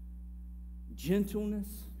 gentleness,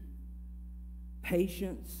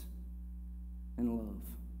 patience, and love.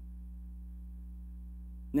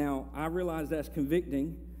 Now, I realize that's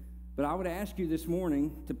convicting, but I would ask you this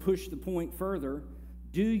morning to push the point further.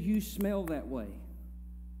 Do you smell that way?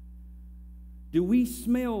 Do we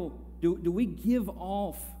smell, do we give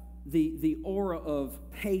off the aura of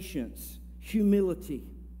patience, humility,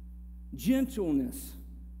 gentleness,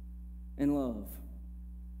 and love?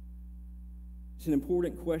 It's an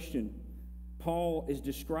important question. Paul is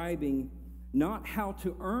describing not how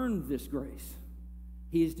to earn this grace.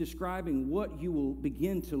 He is describing what you will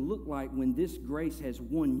begin to look like when this grace has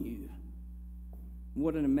won you.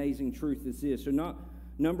 What an amazing truth this is. So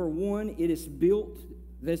number one, it is built,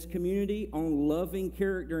 this community, on loving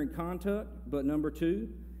character and conduct. But number two,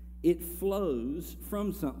 it flows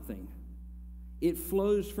from something. It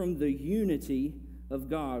flows from the unity of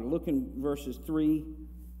God. Look in verses 3.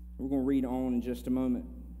 We're going to read on in just a moment.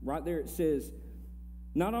 Right there it says,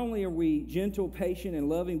 not only are we gentle, patient, and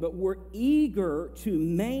loving, but we're eager to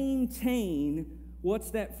maintain,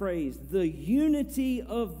 what's that phrase? The unity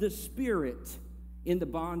of the Spirit in the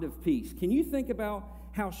bond of peace. Can you think about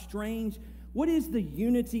how strange? What is the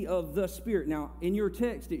unity of the Spirit? Now, in your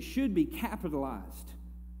text, it should be capitalized.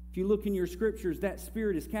 If you look in your scriptures, that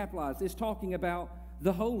Spirit is capitalized. It's talking about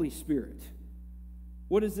the Holy Spirit.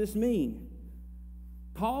 What does this mean?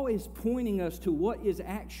 Paul is pointing us to what is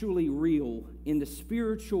actually real in the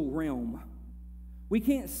spiritual realm. We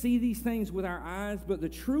can't see these things with our eyes, but the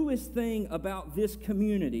truest thing about this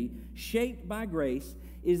community, shaped by grace,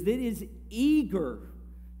 is that it is eager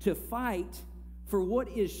to fight for what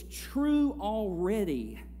is true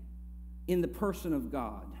already in the person of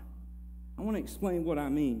God. I want to explain what I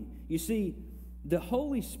mean. You see, the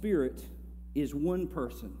Holy Spirit is one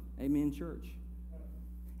person. Amen, church?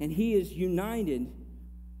 And He is united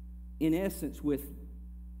in essence with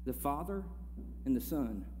the Father and the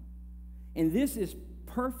Son. And this is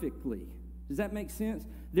perfectly, does that make sense?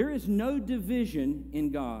 There is no division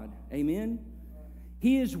in God. Amen?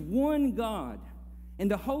 He is one God. And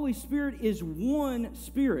the Holy Spirit is one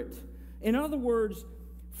Spirit. In other words,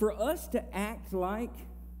 for us to act like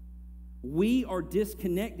we are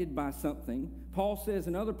disconnected by something, Paul says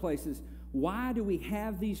in other places, why do we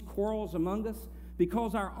have these quarrels among us?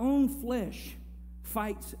 Because our own flesh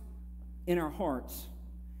fights in our hearts.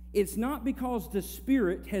 It's not because the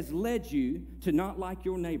Spirit has led you to not like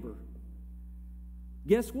your neighbor.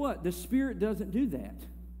 Guess what? The Spirit doesn't do that.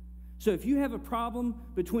 So if you have a problem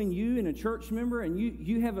between you and a church member, and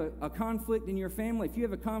you have a conflict in your family, if you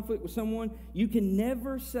have a conflict with someone, you can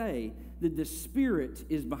never say that the Spirit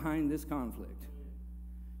is behind this conflict.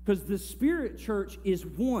 Because the Spirit, church, is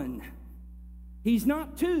one. He's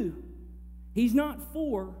not two. He's not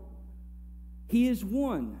four. He is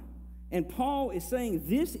one. And Paul is saying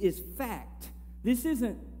this is fact. This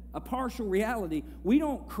isn't a partial reality. We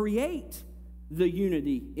don't create the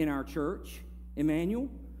unity in our church, Emmanuel.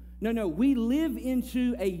 No, we live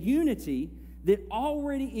into a unity that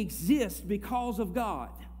already exists because of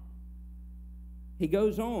God. He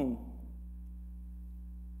goes on,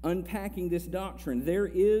 unpacking this doctrine. There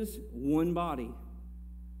is one body,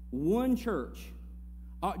 one church.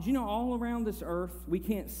 Do you know all around this earth, we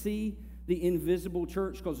can't see the invisible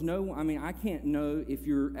church because I can't know if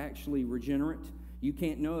you're actually regenerate. You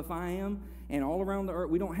can't know if I am. And all around the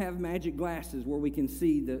earth, we don't have magic glasses where we can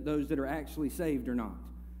see those that are actually saved or not.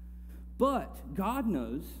 But God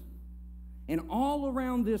knows, and all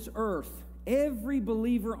around this earth, every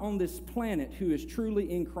believer on this planet who is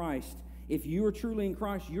truly in Christ If you are truly in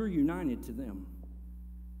Christ, you're united to them.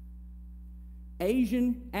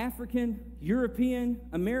 Asian, African, European,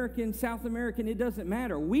 American, South American, it doesn't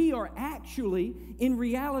matter. We are actually, in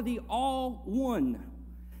reality, all one.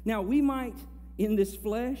 Now, we might, in this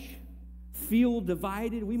flesh, feel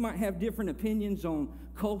divided. We might have different opinions on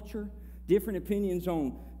culture, different opinions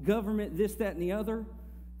on government, this, that, and the other,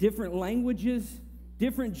 different languages,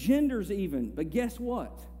 different genders even. But guess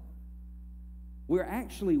what? We're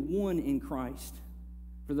actually one in Christ,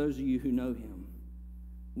 for those of you who know Him.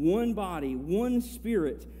 One body, one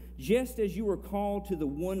Spirit, just as you are called to the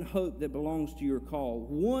one hope that belongs to your call.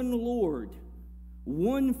 One Lord,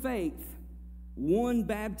 one faith, one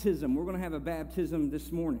baptism. We're going to have a baptism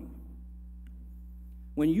this morning.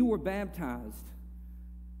 When you were baptized,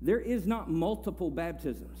 there is not multiple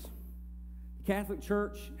baptisms. The Catholic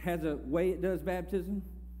Church has a way it does baptism.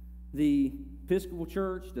 The Episcopal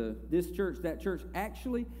Church, this church, that church.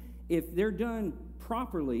 Actually, if they're done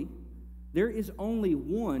properly, there is only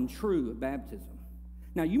one true baptism.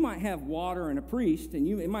 Now, you might have water and a priest, and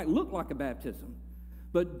it might look like a baptism.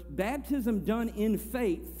 But baptism done in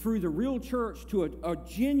faith through the real church to a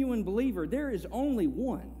genuine believer, there is only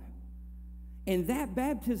one. And that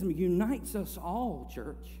baptism unites us all,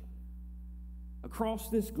 church. Across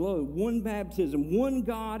this globe, one baptism, one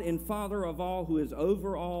God and Father of all, who is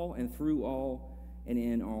over all and through all and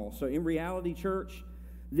in all. So in reality, church,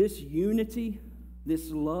 this unity, this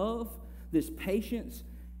love, this patience,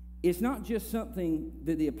 it's not just something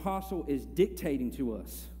that the apostle is dictating to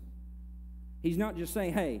us. He's not just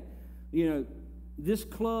saying, hey, this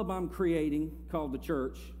club I'm creating called the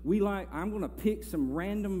church, I'm going to pick some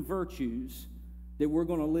random virtues that we're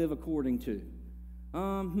going to live according to.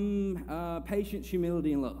 Patience,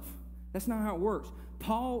 humility, and love. That's not how it works.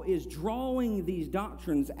 Paul is drawing these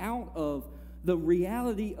doctrines out of the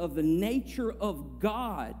reality of the nature of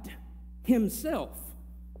God Himself.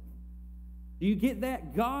 Do you get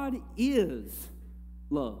that? God is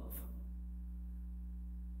love.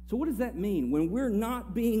 So what does that mean? When we're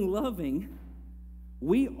not being loving,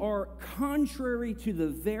 we are contrary to the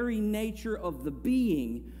very nature of the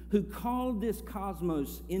being who called this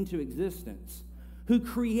cosmos into existence, who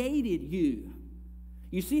created you.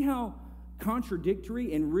 You see how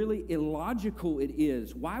contradictory and really illogical it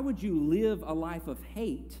is? Why would you live a life of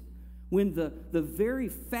hate when the very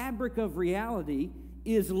fabric of reality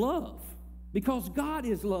is love? Because God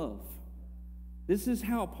is love. This is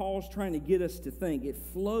how Paul's trying to get us to think. It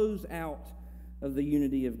flows out of the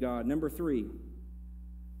unity of God. Number 3.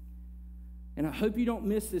 And I hope you don't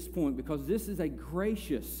miss this point, because this is a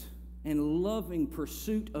gracious and loving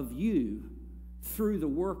pursuit of you through the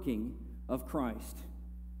working of Christ.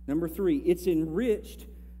 Number 3, it's enriched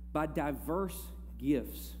by diverse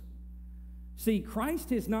gifts. See, Christ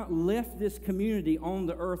has not left this community on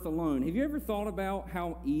the earth alone. Have you ever thought about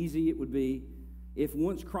how easy it would be if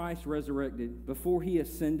once Christ resurrected, before He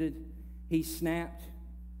ascended, He snapped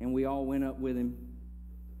and we all went up with Him?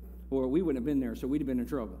 Or we wouldn't have been there, so we'd have been in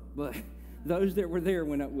trouble. But those that were there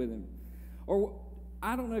went up with Him. Or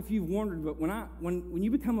I don't know if you've wondered, but when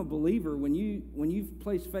you become a believer, when you've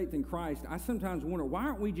placed faith in Christ, I sometimes wonder, why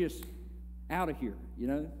aren't we just out of here,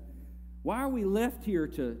 Why are we left here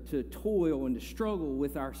to toil and to struggle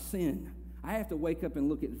with our sin? I have to wake up and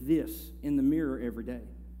look at this in the mirror every day.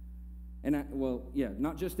 And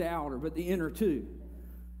not just the outer, but the inner too.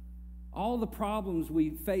 All the problems we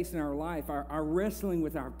face in our life, our wrestling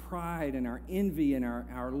with our pride and our envy and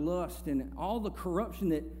our lust and all the corruption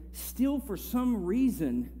that still for some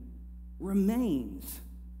reason remains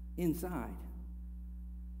inside.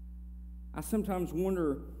 I sometimes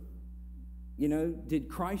wonder, did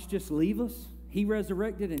Christ just leave us? He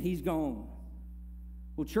resurrected and He's gone.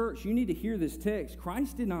 Well, church, you need to hear this text.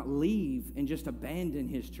 Christ did not leave and just abandon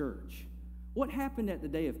His church. What happened at the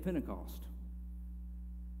day of Pentecost?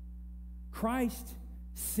 Christ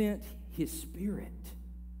sent His Spirit.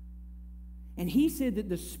 And He said that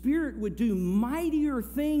the Spirit would do mightier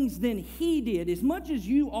things than He did. As much as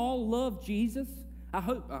you all love Jesus, I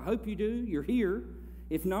hope you do. You're here.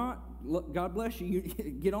 If not, God bless you. You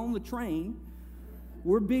get on the train.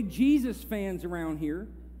 We're big Jesus fans around here.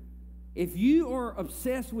 If you are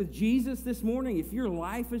obsessed with Jesus this morning, if your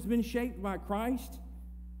life has been shaped by Christ,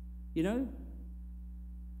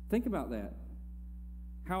 think about that.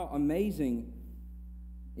 How amazing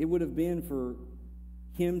it would have been for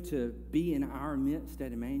Him to be in our midst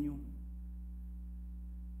at Emmanuel.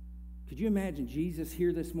 Could you imagine Jesus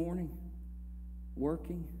here this morning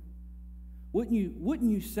working?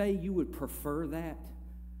 Wouldn't you say you would prefer that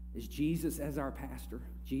as Jesus as our pastor,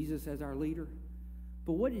 Jesus as our leader?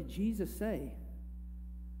 But what did Jesus say?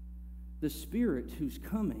 The Spirit who's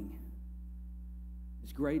coming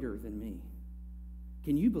is greater than me.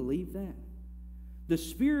 Can you believe that? The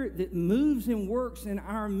Spirit that moves and works in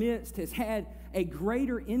our midst has had a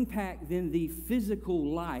greater impact than the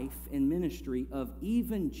physical life and ministry of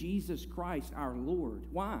even Jesus Christ, our Lord.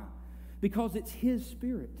 Why? Because it's His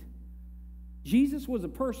Spirit. Jesus was a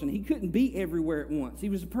person. He couldn't be everywhere at once. He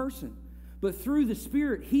was a person. But through the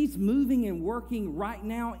Spirit, He's moving and working right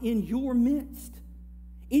now in your midst,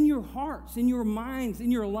 in your hearts, in your minds,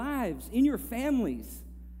 in your lives, in your families.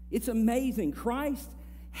 It's amazing. Christ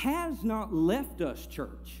has not left us,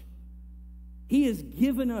 church. He has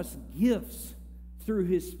given us gifts through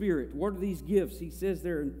His Spirit. What are these gifts? He says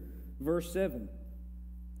there in verse 7,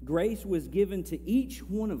 grace was given to each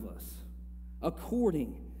one of us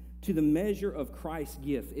according to the measure of Christ's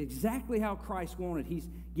gift. Exactly how Christ wanted, He's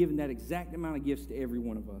given that exact amount of gifts to every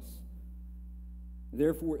one of us.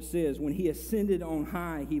 Therefore it says, when He ascended on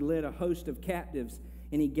high, He led a host of captives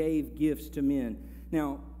and He gave gifts to men.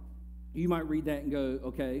 Now, you might read that and go,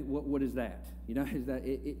 okay, what is that? You know, is that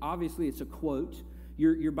obviously it's a quote.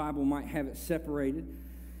 Your Bible might have it separated.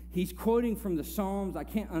 He's quoting from the Psalms. I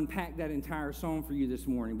can't unpack that entire psalm for you this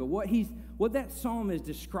morning, but what that psalm is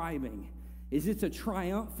describing is it's a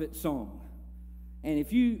triumphant song. And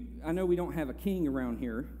I know we don't have a king around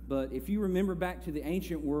here, but if you remember back to the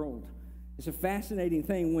ancient world, it's a fascinating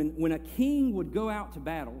thing when a king would go out to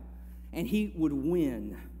battle and he would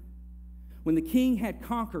win. When the king had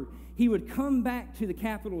conquered, he would come back to the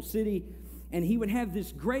capital city and he would have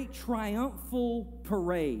this great triumphal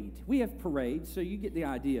parade. We have parades, so you get the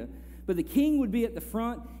idea. But the king would be at the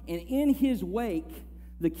front, and in his wake,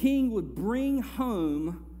 the king would bring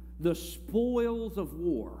home the spoils of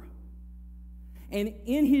war. And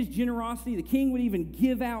in his generosity, the king would even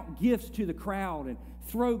give out gifts to the crowd and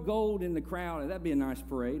throw gold in the crowd. That'd be a nice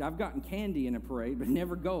parade. I've gotten candy in a parade, but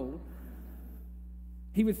never gold.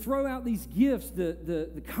 He would throw out these gifts,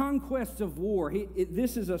 the conquests of war.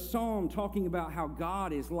 This is a psalm talking about how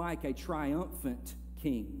God is like a triumphant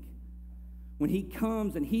king. When He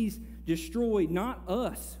comes and He's destroyed not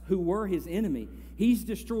us who were His enemy. He's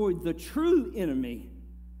destroyed the true enemy.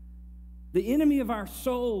 The enemy of our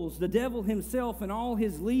souls, the devil himself and all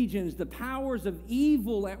his legions, the powers of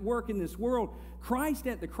evil at work in this world. Christ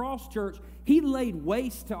at the cross, church, He laid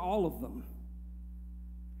waste to all of them.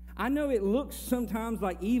 I know it looks sometimes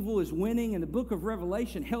like evil is winning, and the book of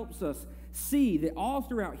Revelation helps us see that all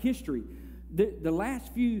throughout history, the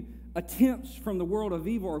last few attempts from the world of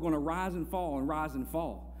evil are going to rise and fall and rise and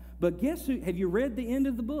fall. But guess who? Have you read the end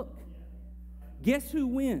of the book? Guess who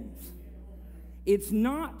wins? It's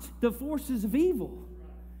not the forces of evil.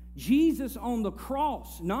 Jesus on the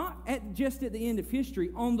cross, not just at the end of history,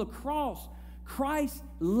 on the cross, Christ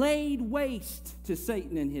laid waste to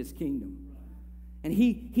Satan and his kingdom. And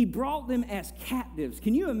he brought them as captives.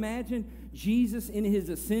 Can you imagine Jesus in His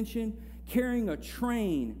ascension carrying a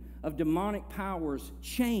train of demonic powers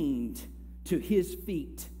chained to His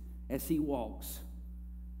feet as He walks?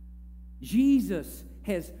 Jesus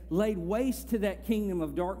has laid waste to that kingdom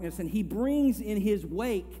of darkness, and He brings in His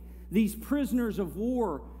wake these prisoners of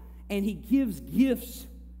war, and He gives gifts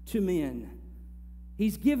to men.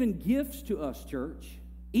 He's given gifts to us, church.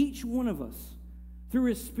 Each one of us, through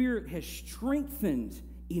His Spirit, has strengthened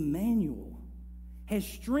Emmanuel, has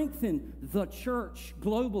strengthened the church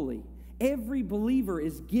globally. Every believer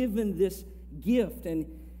is given this gift, and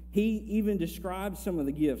He even describes some of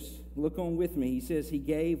the gifts. Look on with me. He says He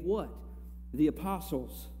gave what? The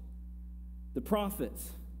apostles, the prophets.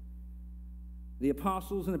 The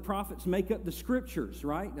apostles and the prophets make up the scriptures,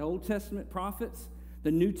 right? The Old Testament prophets,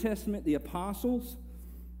 the New Testament, the apostles,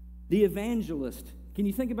 the evangelist. Can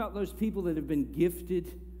you think about those people that have been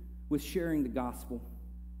gifted with sharing the gospel?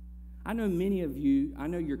 I know many of you, I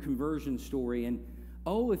know your conversion story, and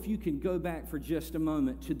if you can go back for just a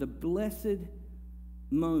moment to the blessed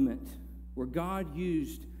moment where God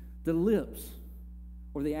used the lips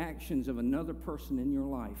or the actions of another person in your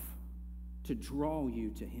life to draw you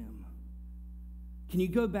to Him. Can you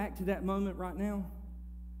go back to that moment right now?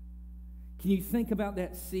 Can you think about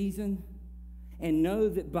that season and know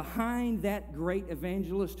that behind that great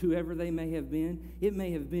evangelist, whoever they may have been, it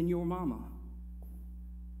may have been your mama.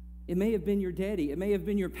 It may have been your daddy. It may have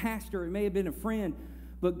been your pastor. It may have been a friend.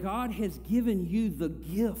 But God has given you the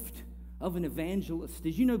gift of an evangelist.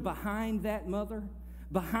 Did you know behind that mother,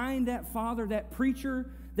 behind that father, that preacher,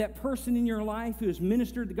 that person in your life who has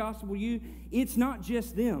ministered the gospel to you, it's not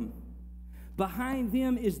just them. Behind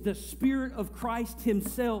them is the Spirit of Christ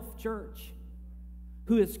Himself, church,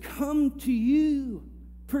 who has come to you,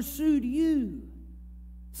 pursued you.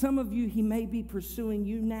 Some of you, He may be pursuing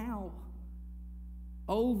you now.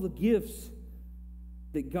 Oh, the gifts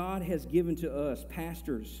that God has given to us,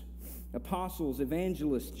 pastors, apostles,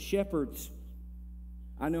 evangelists, shepherds.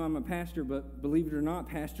 I know I'm a pastor, but believe it or not,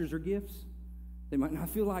 pastors are gifts. They might not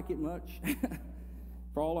feel like it much.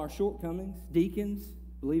 For all our shortcomings, deacons,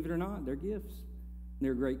 believe it or not, they're gifts.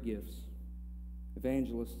 They're great gifts.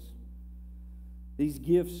 Evangelists. These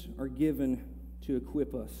gifts are given to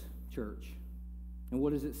equip us, church. And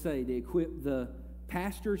what does it say? To equip the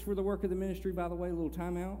pastors for the work of the ministry, by the way, a little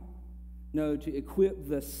time out. No, to equip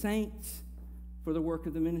the saints for the work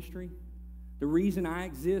of the ministry. The reason I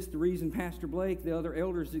exist, the reason Pastor Blake, the other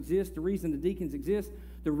elders exist, the reason the deacons exist,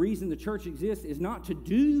 the reason the church exists is not to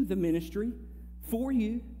do the ministry for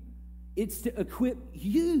you. It's to equip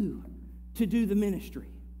you to do the ministry.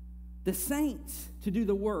 The saints to do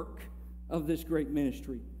the work of this great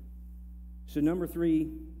ministry. So number 3,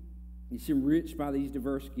 it's enriched by these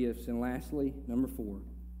diverse gifts. And lastly, number 4,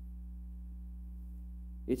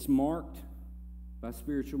 it's marked by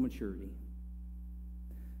spiritual maturity.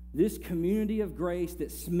 This community of grace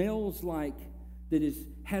that smells like,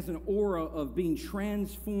 has an aura of being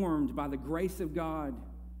transformed by the grace of God.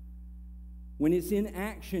 When it's in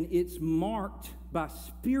action, it's marked by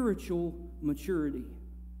spiritual maturity.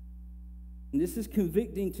 And this is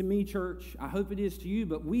convicting to me, church. I hope it is to you,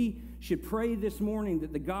 but we should pray this morning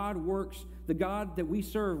that the God that we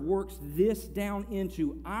serve works this down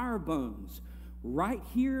into our bones right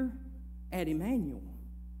here at Emmanuel.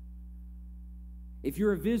 If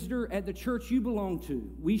you're a visitor at the church you belong to,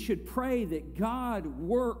 we should pray that God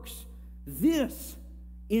works this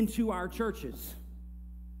into our churches.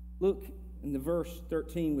 Look in the verse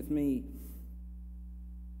 13 with me.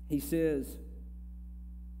 He says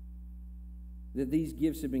that these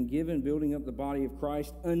gifts have been given, building up the body of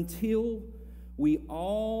Christ, until we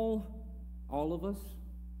all of us,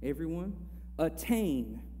 everyone,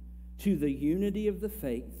 attain to the unity of the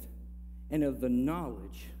faith and of the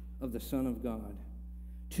knowledge of the Son of God,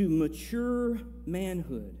 to mature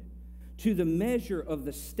manhood, to the measure of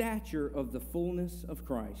the stature of the fullness of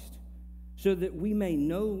Christ, so that we may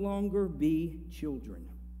no longer be children,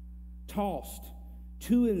 tossed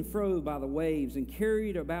to and fro by the waves and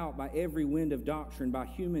carried about by every wind of doctrine, by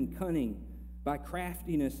human cunning, by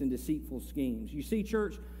craftiness and deceitful schemes. You see,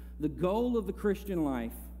 church, the goal of the Christian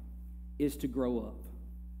life is to grow up.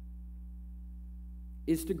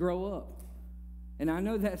 Is to grow up. And I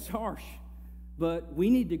know that's harsh, but we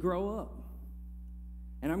need to grow up.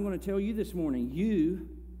 And I'm going to tell you this morning,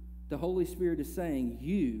 the Holy Spirit is saying,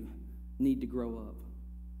 you need to grow up.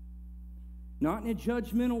 Not in a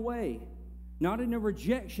judgmental way, not in a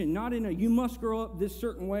rejection, not in a you must grow up this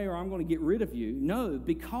certain way or I'm going to get rid of you. No,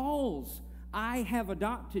 because I have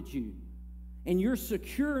adopted you and you're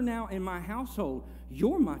secure now in my household,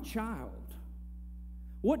 you're my child.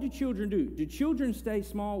 What do children do? Do children stay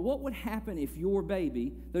small? What would happen if your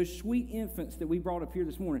baby, those sweet infants that we brought up here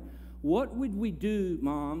this morning, what would we do,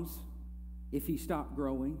 moms, if he stopped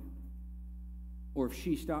growing? Or if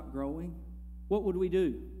she stopped growing? What would we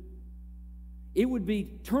do? It would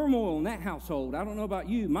be turmoil in that household. I don't know about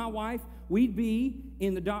you. My wife, we'd be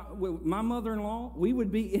in my mother-in-law, we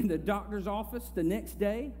would be in the doctor's office the next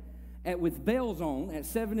day with bells on at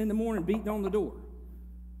 7 in the morning beating on the door.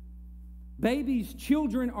 Babies,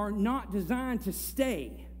 children are not designed to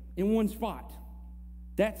stay in one spot.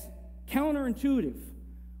 That's counterintuitive.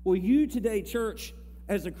 Well, you today, church,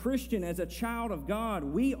 as a Christian, as a child of God,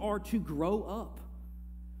 we are to grow up.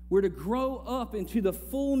 We're to grow up into the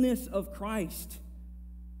fullness of Christ.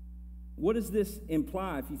 What does this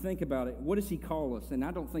imply if you think about it? What does he call us? And I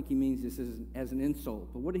don't think he means this as an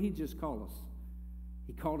insult, but what did he just call us?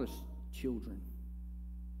 He called us children.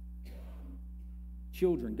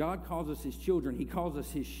 Children. God calls us his children. He calls us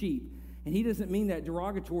his sheep. And he doesn't mean that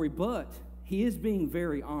derogatory, but he is being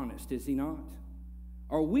very honest, is he not?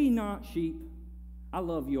 Are we not sheep? I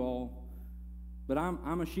love you all, but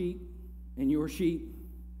I'm a sheep and you're sheep.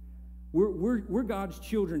 We're God's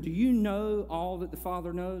children. Do you know all that the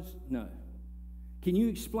Father knows? No. Can you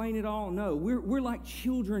explain it all? No. We're like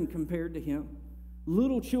children compared to him.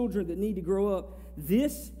 Little children that need to grow up.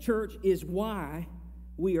 This church is why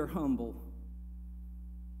we are humble.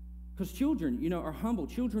 Because children, are humble.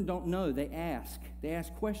 Children don't know. They ask. They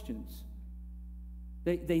ask questions.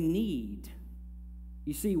 They need.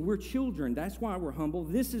 You see, we're children. That's why we're humble.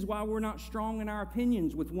 This is why we're not strong in our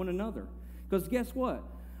opinions with one another. Because guess what?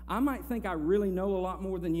 I might think I really know a lot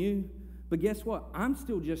more than you, but guess what? I'm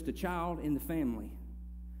still just a child in the family.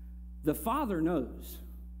 The Father knows.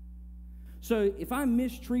 So if I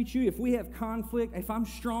mistreat you, if we have conflict, if I'm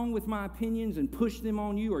strong with my opinions and push them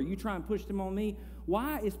on you, or you try and push them on me,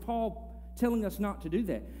 why is Paul telling us not to do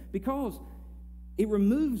that? Because it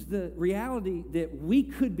removes the reality that we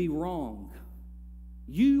could be wrong.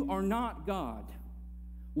 You are not God.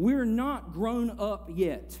 We're not grown up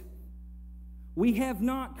yet. We have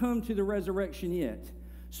not come to the resurrection yet.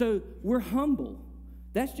 So we're humble.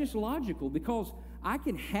 That's just logical, because I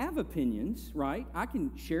can have opinions, right? I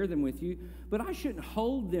can share them with you, but I shouldn't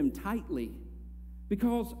hold them tightly,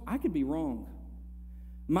 because I could be wrong.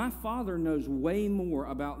 My Father knows way more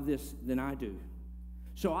about this than I do.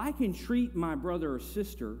 So I can treat my brother or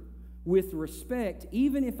sister with respect,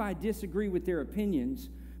 even if I disagree with their opinions,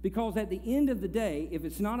 because at the end of the day, if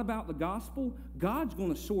it's not about the gospel, God's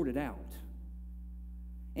going to sort it out.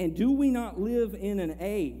 And do we not live in an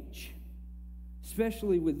age,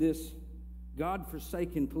 especially with this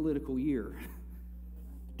God-forsaken political year,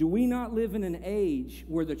 do we not live in an age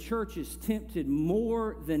where the church is tempted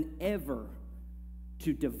more than ever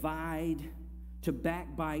to divide, to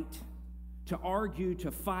backbite, to argue, to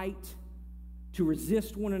fight, to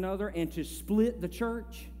resist one another, and to split the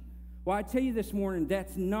church? Well, I tell you this morning,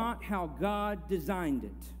 that's not how God designed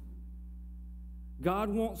it. God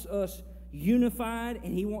wants us unified,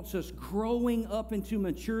 and He wants us growing up into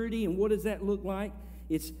maturity. And what does that look like?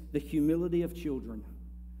 It's the humility of children.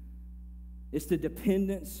 It's the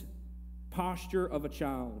dependence posture of a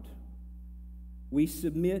child. We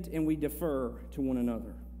submit and we defer to one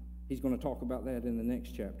another. He's going to talk about that in the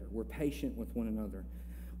next chapter. We're patient with one another.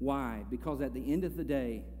 Why? Because at the end of the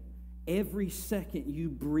day, every second you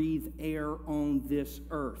breathe air on this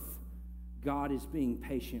earth, God is being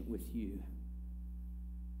patient with you.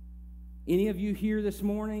 Any of you here this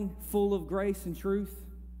morning full of grace and truth?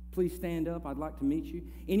 Please stand up. I'd like to meet you.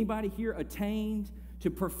 Anybody here attained to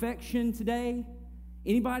perfection today?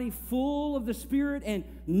 Anybody full of the Spirit and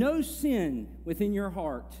no sin within your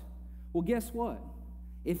heart? Well, guess what?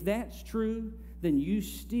 If that's true, then you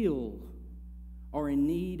still are in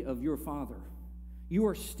need of your Father. You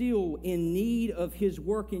are still in need of His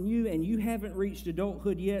work in you, and you haven't reached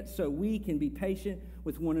adulthood yet, so we can be patient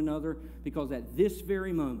with one another, because at this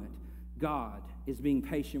very moment, God is being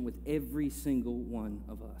patient with every single one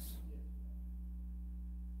of us.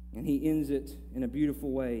 And He ends it in a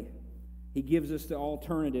beautiful way. He gives us the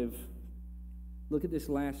alternative. Look at this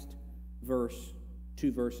last verse,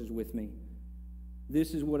 2 verses with me.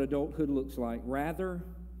 This is what adulthood looks like. Rather,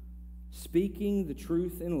 speaking the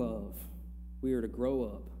truth in love, we are to grow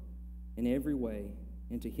up in every way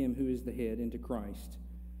into Him who is the head, into Christ,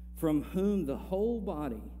 from whom the whole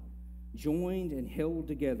body, joined and held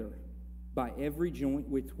together by every joint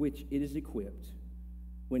with which it is equipped,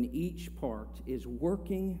 when each part is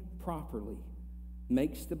working properly,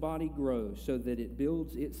 makes the body grow so that it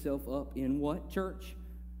builds itself up in what, church?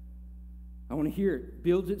 I want to hear it.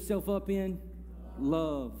 Builds itself up in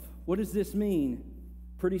love. What does this mean?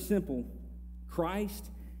 Pretty simple.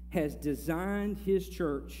 Christ has designed His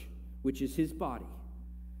church, which is His body,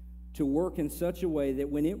 to work in such a way that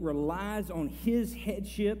when it relies on His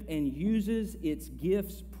headship and uses its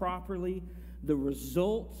gifts properly, the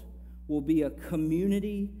result will be a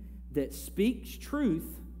community that speaks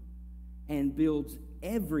truth and builds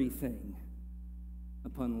everything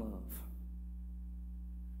upon love.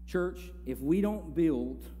 Church, if we don't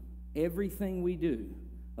build everything we do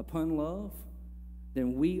upon love,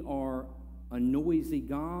 then we are a noisy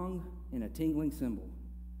gong and a tingling cymbal.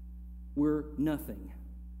 We're nothing.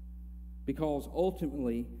 Because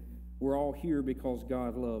ultimately, we're all here because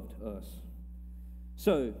God loved us.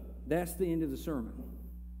 So, that's the end of the sermon.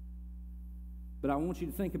 But I want you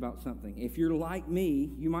to think about something. If you're like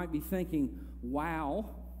me, you might be thinking, wow,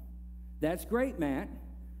 that's great, Matt.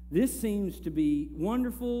 This seems to be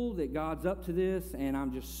wonderful that God's up to this, and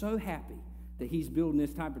I'm just so happy that He's building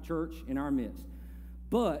this type of church in our midst.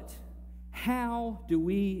 But how do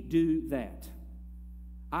we do that?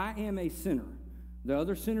 I am a sinner. The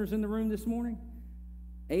other sinners in the room this morning?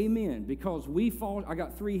 Amen. Because we fall, I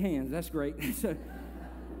got 3 hands. That's great. So,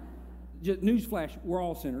 just newsflash, we're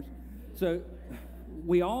all sinners. So,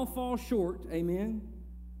 we all fall short. Amen.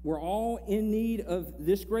 We're all in need of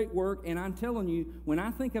this great work. And I'm telling you, when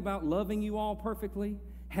I think about loving you all perfectly,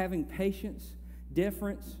 having patience,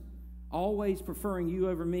 deference, always preferring you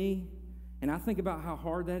over me, and I think about how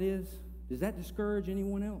hard that is, does that discourage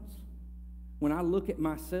anyone else? When I look at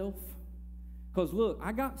myself, because look,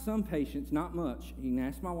 I got some patience, not much. You can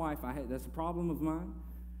ask my wife. That's a problem of mine.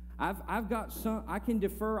 I've got some. I can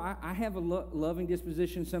defer. I have a loving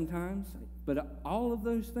disposition sometimes, but all of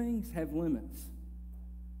those things have limits.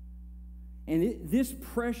 And this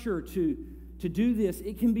pressure to do this,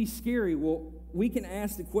 it can be scary. Well, we can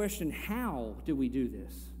ask the question, how do we do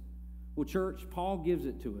this? Well, church, Paul gives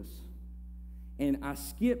it to us. And I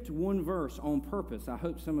skipped one verse on purpose. I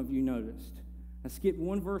hope some of you noticed. I skipped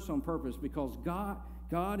one verse on purpose because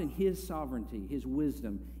God in His sovereignty, His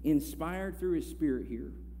wisdom, inspired through His Spirit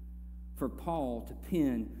here for Paul to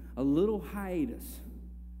pen a little hiatus,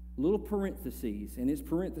 a little parentheses, and it's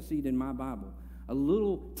parenthesed in my Bible, a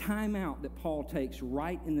little timeout that Paul takes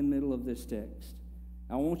right in the middle of this text.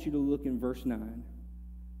 I want you to look in verse 9.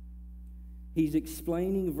 He's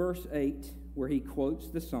explaining verse 8 where he quotes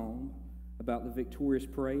the psalm about the victorious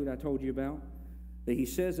parade I told you about. But he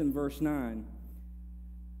says in verse 9,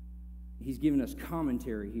 he's giving us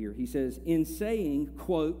commentary here. He says, in saying,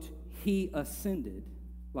 quote, He ascended,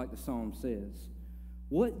 like the psalm says,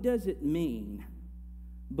 what does it mean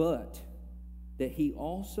but that He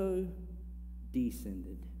also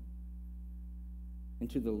descended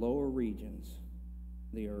into the lower regions,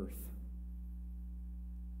 the earth?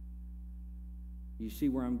 You see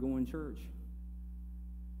where I'm going, church?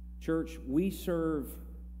 Church, we serve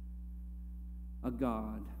a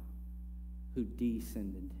God who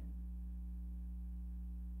descended.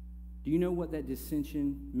 Do you know what that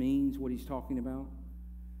dissension means, what he's talking about?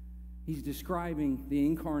 He's describing the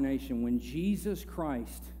incarnation when Jesus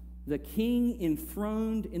Christ, the King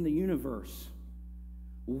enthroned in the universe,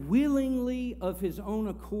 willingly of his own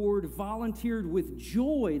accord volunteered with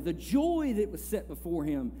joy, the joy that was set before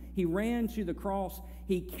him. He ran to the cross.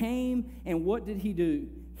 He came, and what did he do?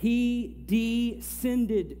 He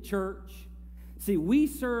descended, church. See, we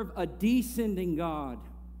serve a descending God.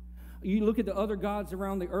 You look at the other gods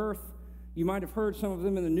around the earth. You might have heard some of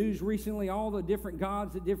them in the news recently, all the different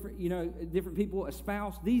gods that different people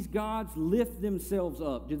espouse. These gods lift themselves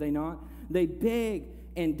up, do they not? They beg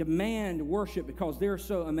and demand worship because they're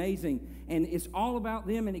so amazing. And it's all about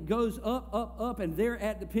them, and it goes up, up, up, and they're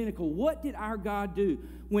at the pinnacle. What did our God do?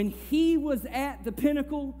 When He was at the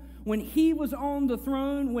pinnacle, when He was on the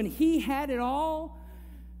throne, when He had it all,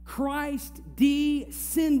 Christ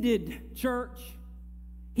descended, church.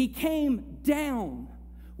 He came down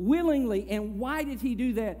willingly. And why did He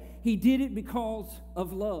do that? He did it because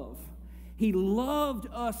of love. He loved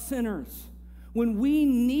us sinners. When we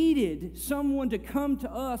needed someone to come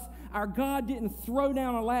to us, our God didn't throw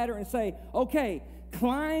down a ladder and say, okay,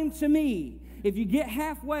 climb to me. If you get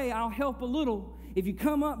halfway, I'll help a little. If you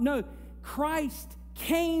come up, no. Christ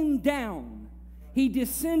came down. He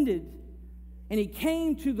descended, and He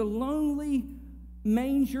came to the lonely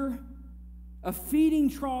manger, a feeding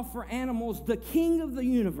trough for animals, the King of the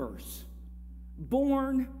universe,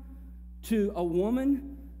 born to a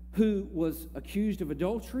woman who was accused of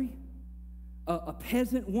adultery, a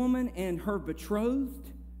peasant woman and her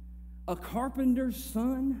betrothed, a carpenter's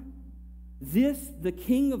son, the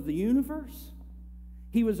King of the universe.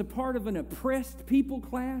 He was a part of an oppressed people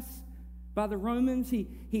class by the Romans.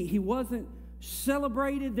 He wasn't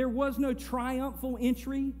celebrated. There was no triumphal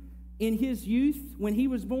entry in His youth when He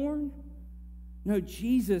was born. No,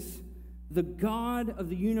 Jesus, the God of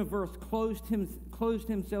the universe, clothed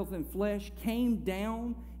Himself in flesh, came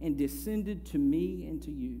down and descended to me and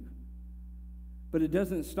to you. But it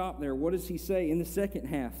doesn't stop there. What does He say in the second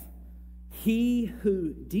half? He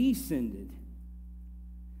who descended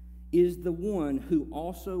is the one who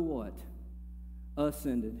also what?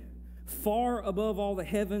 Ascended. Far above all the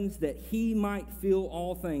heavens, that He might fill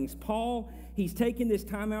all things. Paul, he's taken this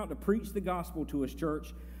time out to preach the gospel to us,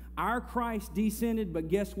 church. Our Christ descended, but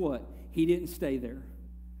guess what? He didn't stay there.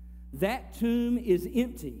 That tomb is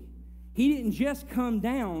empty. He didn't just come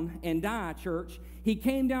down and die, church. He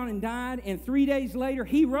came down and died, and 3 days later,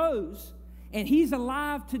 He rose, and He's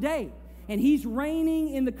alive today. And He's reigning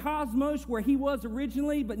in the cosmos where He was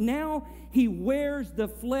originally, but now He wears the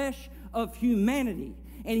flesh of humanity.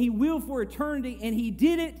 And He will for eternity, and He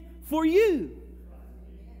did it for you.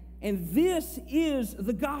 And this is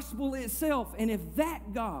the gospel itself. And if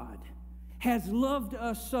that God has loved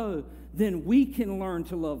us so, then we can learn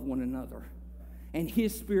to love one another. And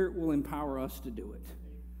His Spirit will empower us to do it.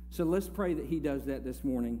 So let's pray that He does that this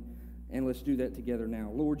morning, and let's do that together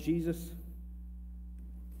now. Lord Jesus,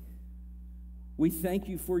 we thank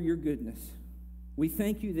You for Your goodness. We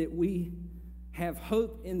thank You that we have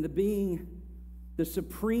hope in the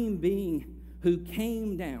supreme being who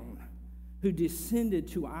came down, who descended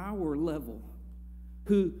to our level,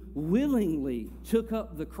 who willingly took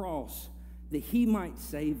up the cross that He might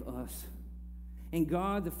save us. And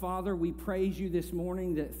God the Father, we praise You this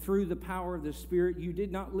morning that through the power of the Spirit, You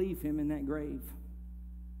did not leave Him in that grave.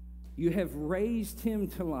 You have raised Him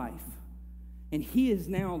to life. And He is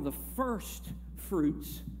now the first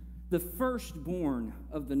fruits, the firstborn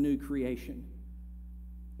of the new creation.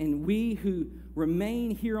 And we who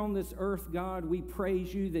remain here on this earth, God, we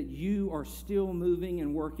praise You that You are still moving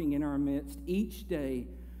and working in our midst each day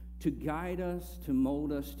to guide us, to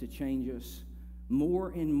mold us, to change us more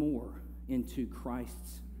and more into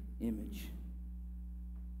Christ's image.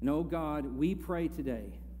 And oh God, we pray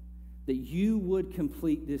today that you would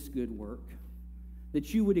complete this good work,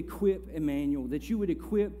 that you would equip Emmanuel, that you would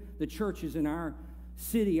equip the churches in our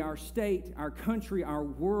city, our state, our country, our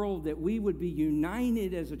world, that we would be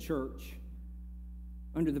united as a church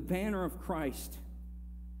under the banner of Christ,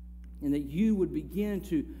 and that you would begin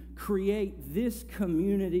to create this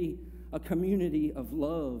community, a community of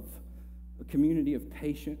love, a community of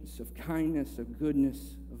patience, of kindness, of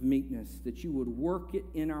goodness, of meekness, that you would work it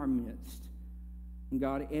in our midst. And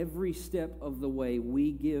God, every step of the way,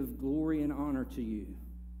 we give glory and honor to you,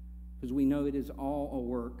 because we know it is all a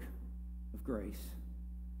work of grace.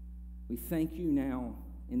 We thank you now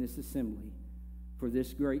in this assembly for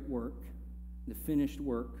this great work, the finished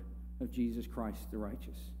work of Jesus Christ the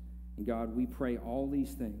righteous. And God, we pray all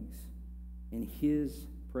these things in his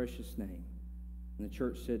precious name. And the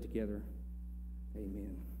church said together,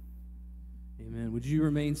 amen. Amen. Would you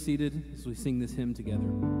remain seated as we sing this hymn together?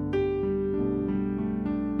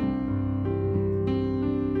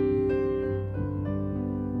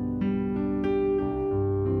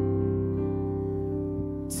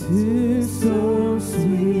 "'Tis so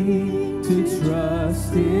sweet to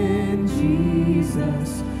trust in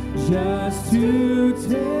Jesus, just to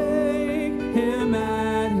take him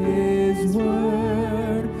at his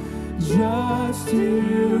word, just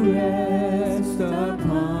to rest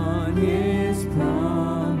upon his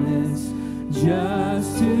promise,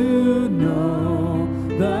 just to know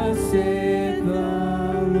thus saith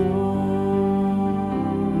the Lord.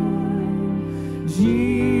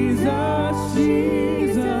 Jesus,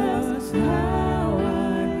 Jesus, how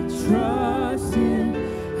I trust him,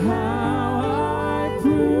 how I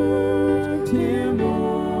proved him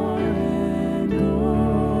more and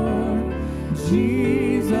more.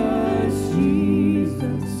 Jesus,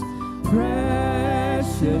 Jesus,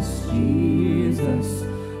 precious Jesus,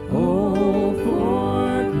 oh,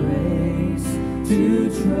 for grace to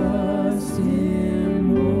trust him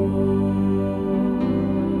more.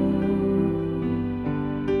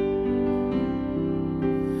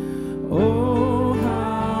 Oh,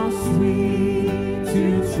 how sweet to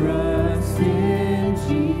trust in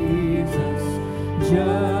Jesus,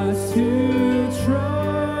 just to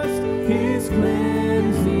trust his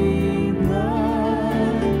cleansing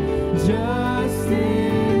blood, just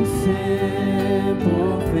in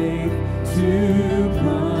simple faith to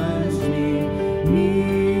plunge me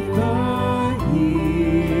 'neath the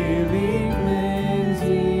healing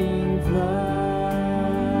cleansing flood.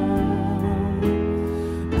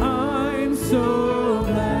 I'm so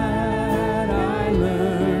glad I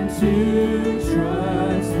learned to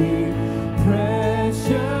trust thee,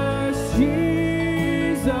 precious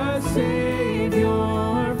Jesus,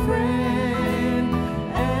 Savior, friend,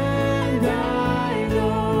 and I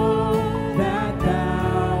know that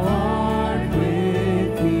thou art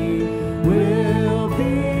with me, will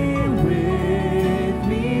be with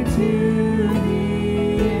me to the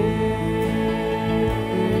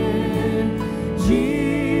end.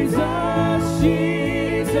 Jesus,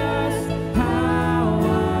 Jesus, how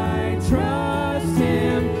I trust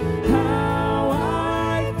him, how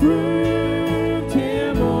I proved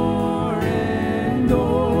him o'er and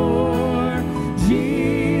o'er.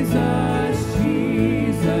 Jesus,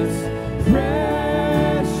 Jesus,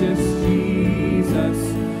 precious Jesus,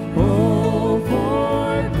 oh,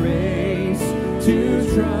 for grace to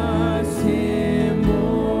trust him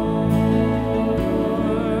more.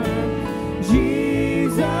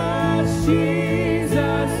 Jesus,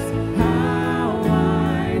 Jesus, how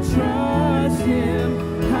I trust him,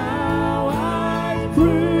 how I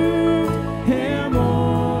proved him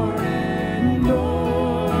o'er and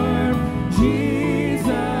o'er.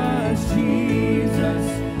 Jesus, Jesus,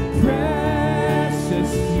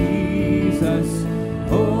 precious Jesus,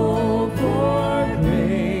 oh, for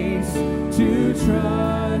grace to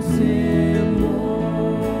trust him more.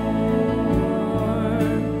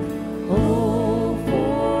 Oh,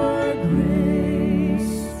 for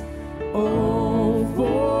grace, oh,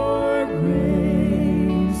 for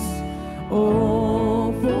grace,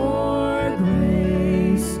 oh, for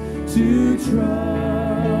grace to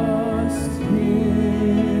trust him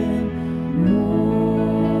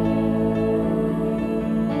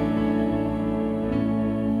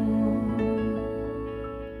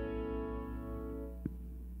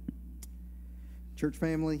Church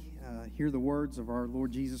family, hear the words of our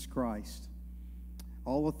Lord Jesus Christ.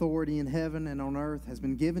 All authority in heaven and on earth has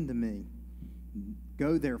been given to me.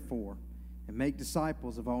 Go therefore and make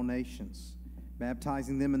disciples of all nations,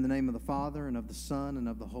 baptizing them in the name of the Father and of the Son and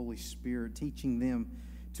of the Holy Spirit, teaching them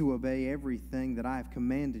to obey everything that I have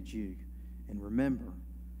commanded you. And remember,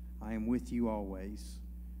 I am with you always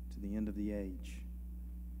to the end of the age.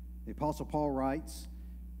 The Apostle Paul writes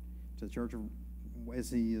to the church of,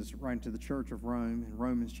 as he is writing to the church of Rome in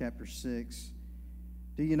Romans chapter 6,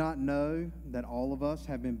 do you not know that all of us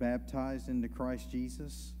have been baptized into Christ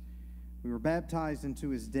Jesus? We were baptized into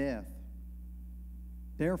his death.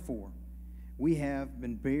 Therefore, we have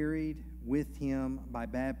been buried with him by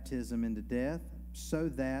baptism into death, so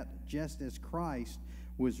that just as Christ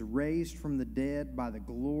was raised from the dead by the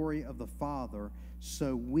glory of the Father,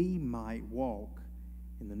 so we might walk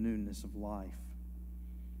in the newness of life.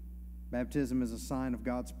 Baptism is a sign of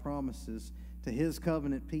God's promises to his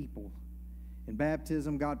covenant people. In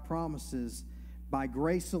baptism, God promises by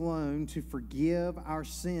grace alone to forgive our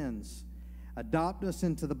sins, adopt us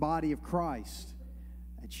into the body of Christ.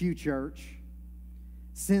 That's you, church.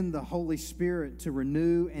 Send the Holy Spirit to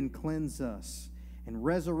renew and cleanse us and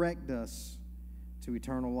resurrect us to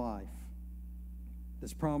eternal life.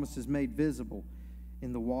 This promise is made visible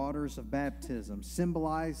in the waters of baptism,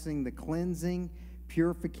 symbolizing the cleansing,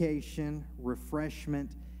 purification,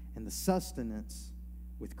 refreshment, and the sustenance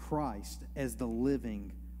with Christ as the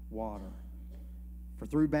living water. For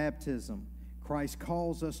through baptism, Christ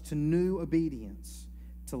calls us to new obedience,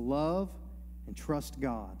 to love and trust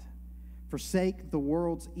God, forsake the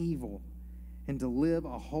world's evil, and to live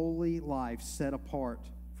a holy life set apart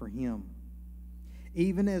for him.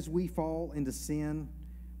 Even as we fall into sin,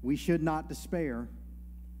 we should not despair,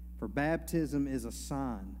 for baptism is a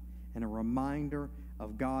sign and a reminder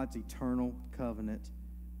of God's eternal covenant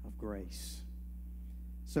of grace.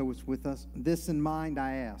 So it's with us. This in mind,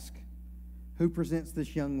 I ask, who presents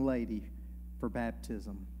this young lady for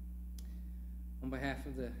baptism? On behalf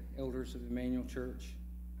of the elders of Emmanuel Church,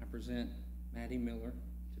 I present Maddie Miller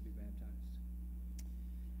to be baptized.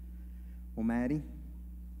 Well, Maddie,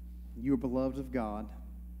 you are beloved of God,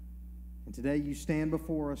 and today you stand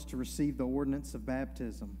before us to receive the ordinance of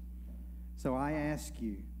baptism. So I ask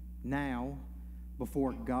you now,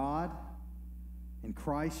 before God and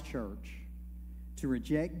Christ's church, to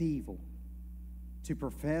reject evil, to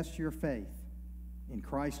profess your faith in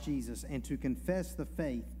Christ Jesus, and to confess the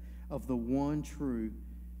faith of the one true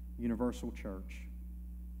universal church.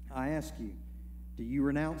 I ask you, do you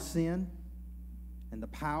renounce sin and the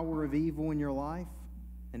power of evil in your life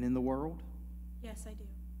and in the world? Yes, I do.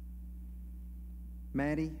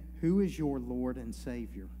 Maddie, who is your Lord and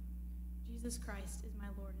Savior? Jesus Christ is my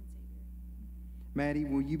Lord and Savior. Maddie,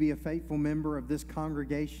 will you be a faithful member of this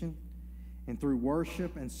congregation and through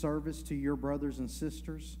worship and service to your brothers and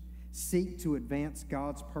sisters, seek to advance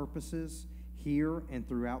God's purposes here and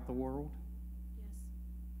throughout the world? Yes.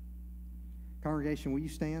 Congregation, will you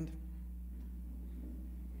stand?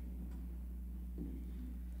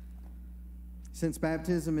 Since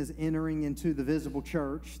baptism is entering into the visible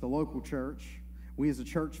church, the local church, we as a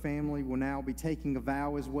church family will now be taking a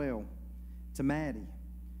vow as well to Maddie.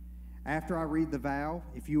 After I read the vow,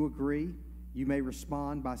 if you agree, you may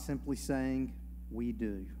respond by simply saying, "We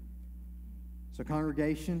do." So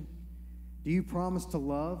congregation, do you promise to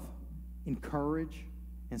love, encourage,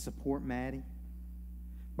 and support Maddie?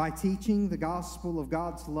 By teaching the gospel of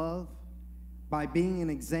God's love, by being an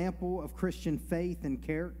example of Christian faith and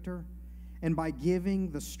character, and by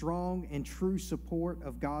giving the strong and true support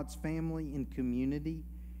of God's family in community,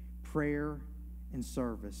 prayer, and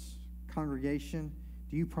service. Congregation,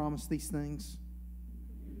 do you promise these things?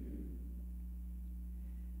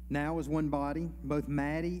 Now, as one body, both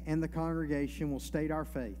Maddie and the congregation will state our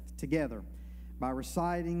faith together by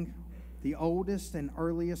reciting the oldest and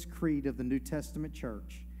earliest creed of the New Testament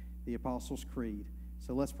church, the Apostles' Creed.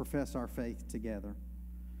 So let's profess our faith together.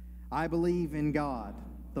 I believe in God,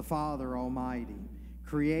 the Father Almighty,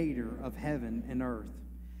 creator of heaven and earth.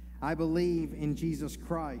 I believe in Jesus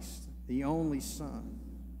Christ, the only Son,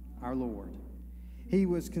 our Lord. He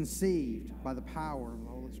was conceived by the power of the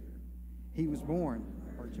Holy Spirit. He was born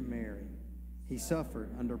of Virgin Mary. He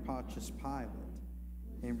suffered under Pontius Pilate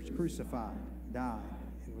and was crucified, died,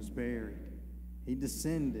 and was buried. He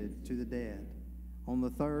descended to the dead. On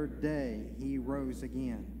the third day, he rose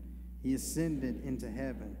again. He ascended into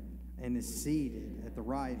heaven and is seated at the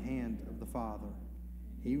right hand of the Father.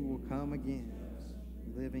 He will come again,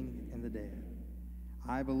 living and the dead.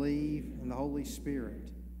 I believe in the Holy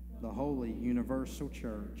Spirit, the holy universal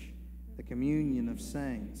church, the communion of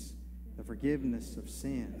saints, the forgiveness of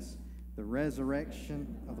sins, the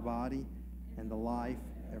resurrection of the body, and the life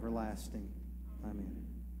everlasting. Amen.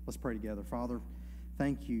 Let's pray together. Father,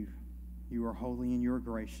 thank you. You are holy and you are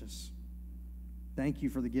gracious. Thank you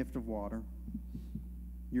for the gift of water.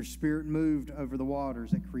 Your Spirit moved over the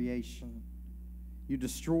waters at creation. You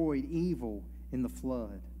destroyed evil in the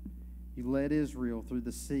flood. You led Israel through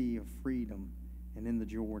the sea of freedom and in the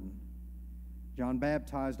Jordan. John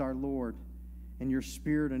baptized our Lord, and your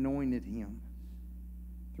Spirit anointed him.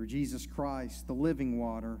 Through Jesus Christ, the living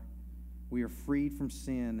water, we are freed from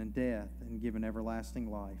sin and death and given everlasting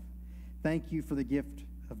life. Thank you for the gift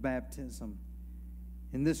of baptism.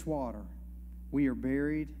 In this water, we are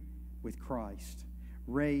buried with Christ,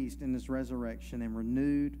 raised in his resurrection, and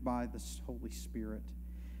renewed by the Holy Spirit.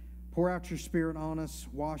 Pour out your Spirit on us,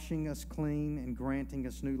 washing us clean and granting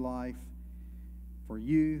us new life. For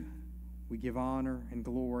you, we give honor and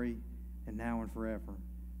glory, and now and forever.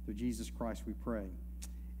 Through Jesus Christ we pray.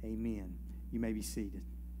 Amen. You may be seated.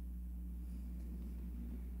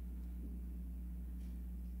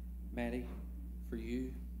 Maddie, for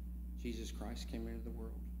you, Jesus Christ came into the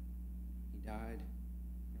world. He died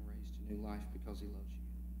and raised a new life because he loves you.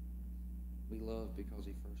 We love because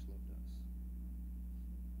he first loved us.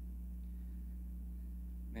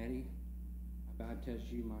 Maddie, I baptize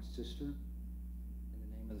you, my sister, in the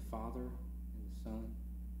name of the Father, and the Son,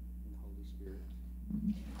 and the Holy Spirit.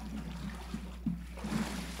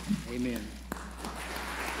 Amen.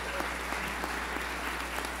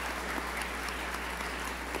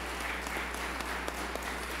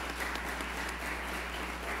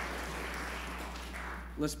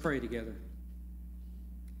 Let's pray together.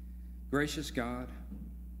 Gracious God,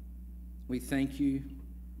 we thank you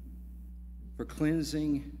for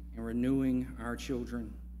cleansing and renewing our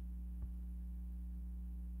children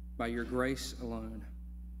by your grace alone.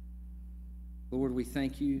 Lord, we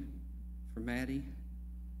thank you for Maddie,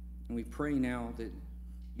 and we pray now that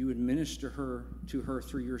you would minister to her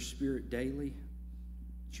through your Spirit daily,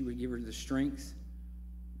 that you would give her the strength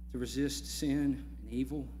to resist sin and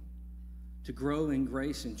evil, to grow in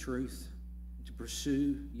grace and truth, to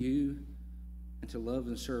pursue you, and to love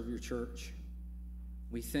and serve your church.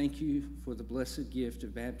 We thank you for the blessed gift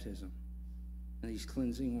of baptism and these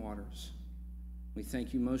cleansing waters. We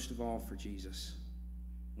thank you most of all for Jesus.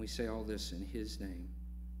 We say all this in his name.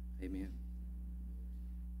 Amen.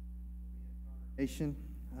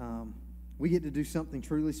 We get to do something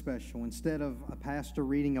truly special. Instead of a pastor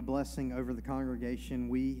reading a blessing over the congregation,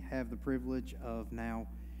 we have the privilege of now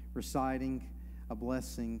reciting a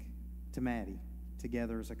blessing to Maddie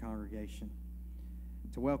together as a congregation.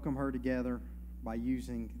 To welcome her together by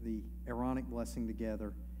using the Aaronic blessing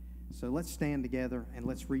together. So let's stand together and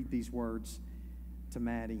let's read these words to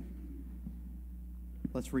Maddie.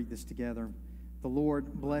 Let's read this together. The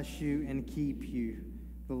Lord bless you and keep you.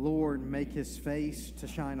 The Lord make his face to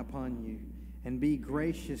shine upon you and be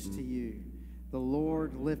gracious to you. The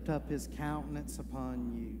Lord lift up his countenance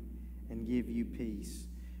upon you and give you peace.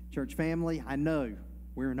 Church family, I know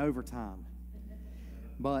we're in overtime,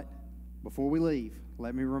 but before we leave,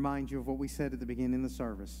 let me remind you of what we said at the beginning of the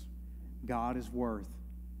service. God is worth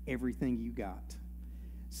everything you got.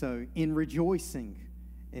 So in rejoicing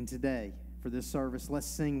in today for this service, let's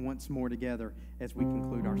sing once more together as we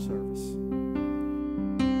conclude our service.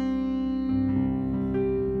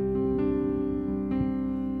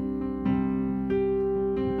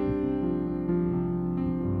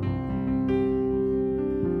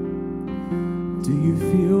 Do you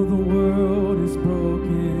feel the world is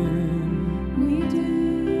broken? We do.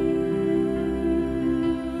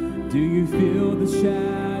 Do you feel the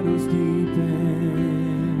shadows deepen?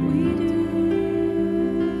 We do.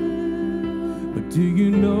 But do you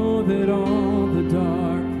know that all the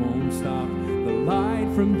dark won't stop the light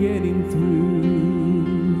from getting through?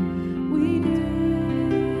 We do.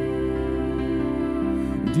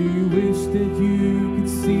 Do you wish that you could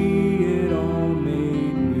see it all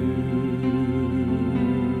made new?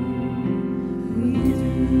 We do.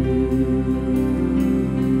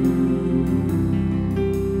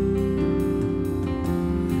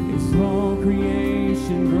 Is all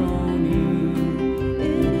creation groaning?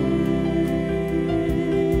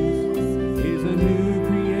 Is a new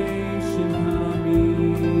creation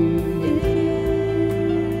coming?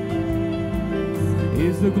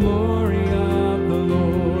 Is the glory of the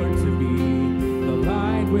Lord to be the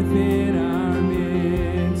light within our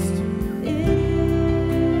midst?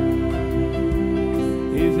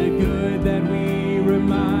 Is it good that we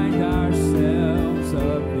remind ourselves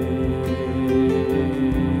of this?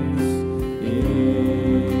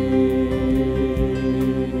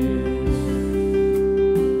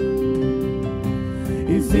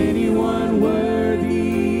 Is anyone worthy?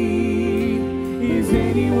 Is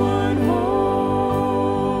anyone whole?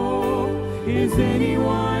 Is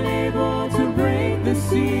anyone able to break the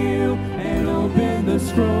seal and open the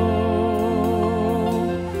scroll?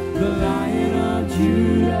 The Lion of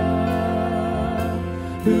Judah,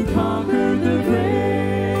 who conquered the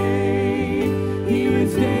grave, he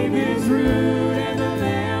is David's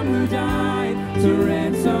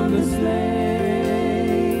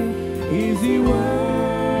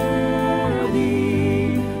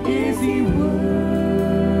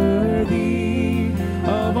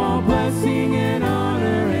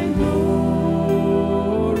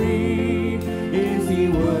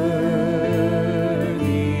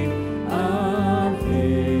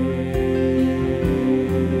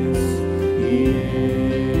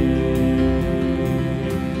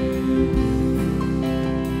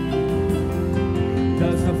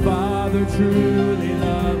Father truly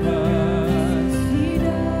love us? He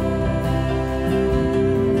does.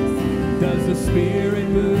 Does the Spirit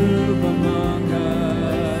move among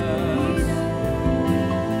us?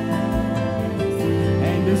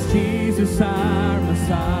 And does Jesus, our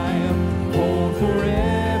Messiah, hold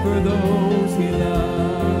forever those he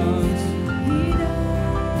loves? He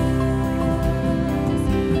does.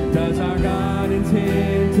 Does our God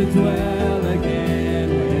intend to dwell again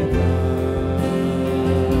with us?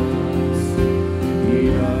 He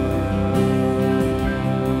does.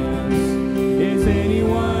 Is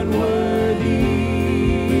anyone worthy?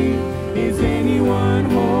 Is anyone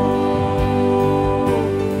whole?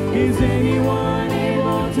 Is anyone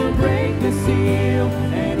able to break the seal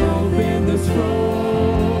and open the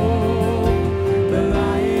scroll? The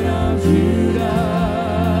Lion of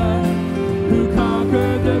Judah, who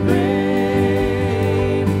conquered the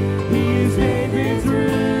grave, he is David's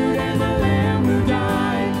root and the Lamb who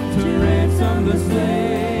died to ransom the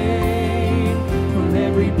slain from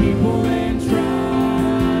every people and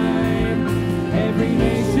tribe, every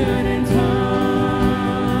nation and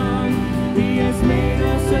tongue. He has made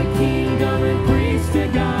us a kingdom and priests to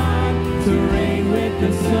God, to reign with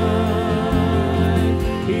the Son.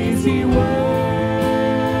 Is he worthy?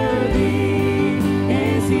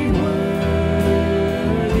 Is he worthy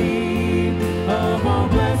of all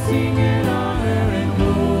blessing and honor and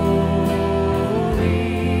glory?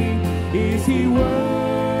 Is he worthy?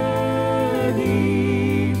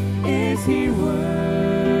 Is he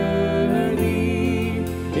worthy?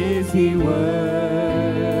 Is he worthy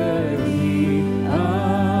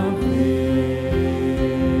of it?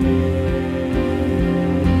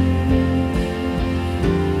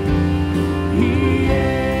 He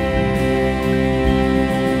is,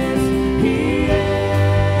 he is,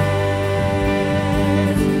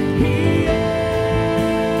 he is,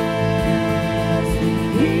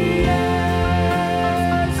 he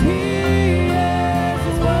is, he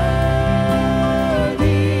is worthy.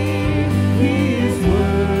 He is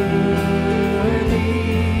worthy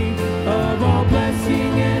of all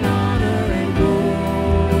blessing and honor and glory.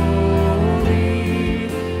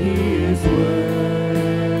 He is worthy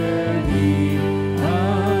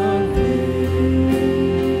of it.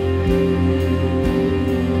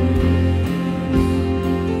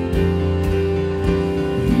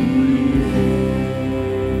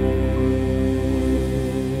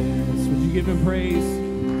 Would you give him praise?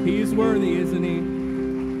 He is worthy, isn't he?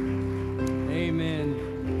 Amen.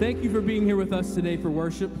 Thank you for being here with us today for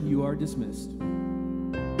worship. You are dismissed.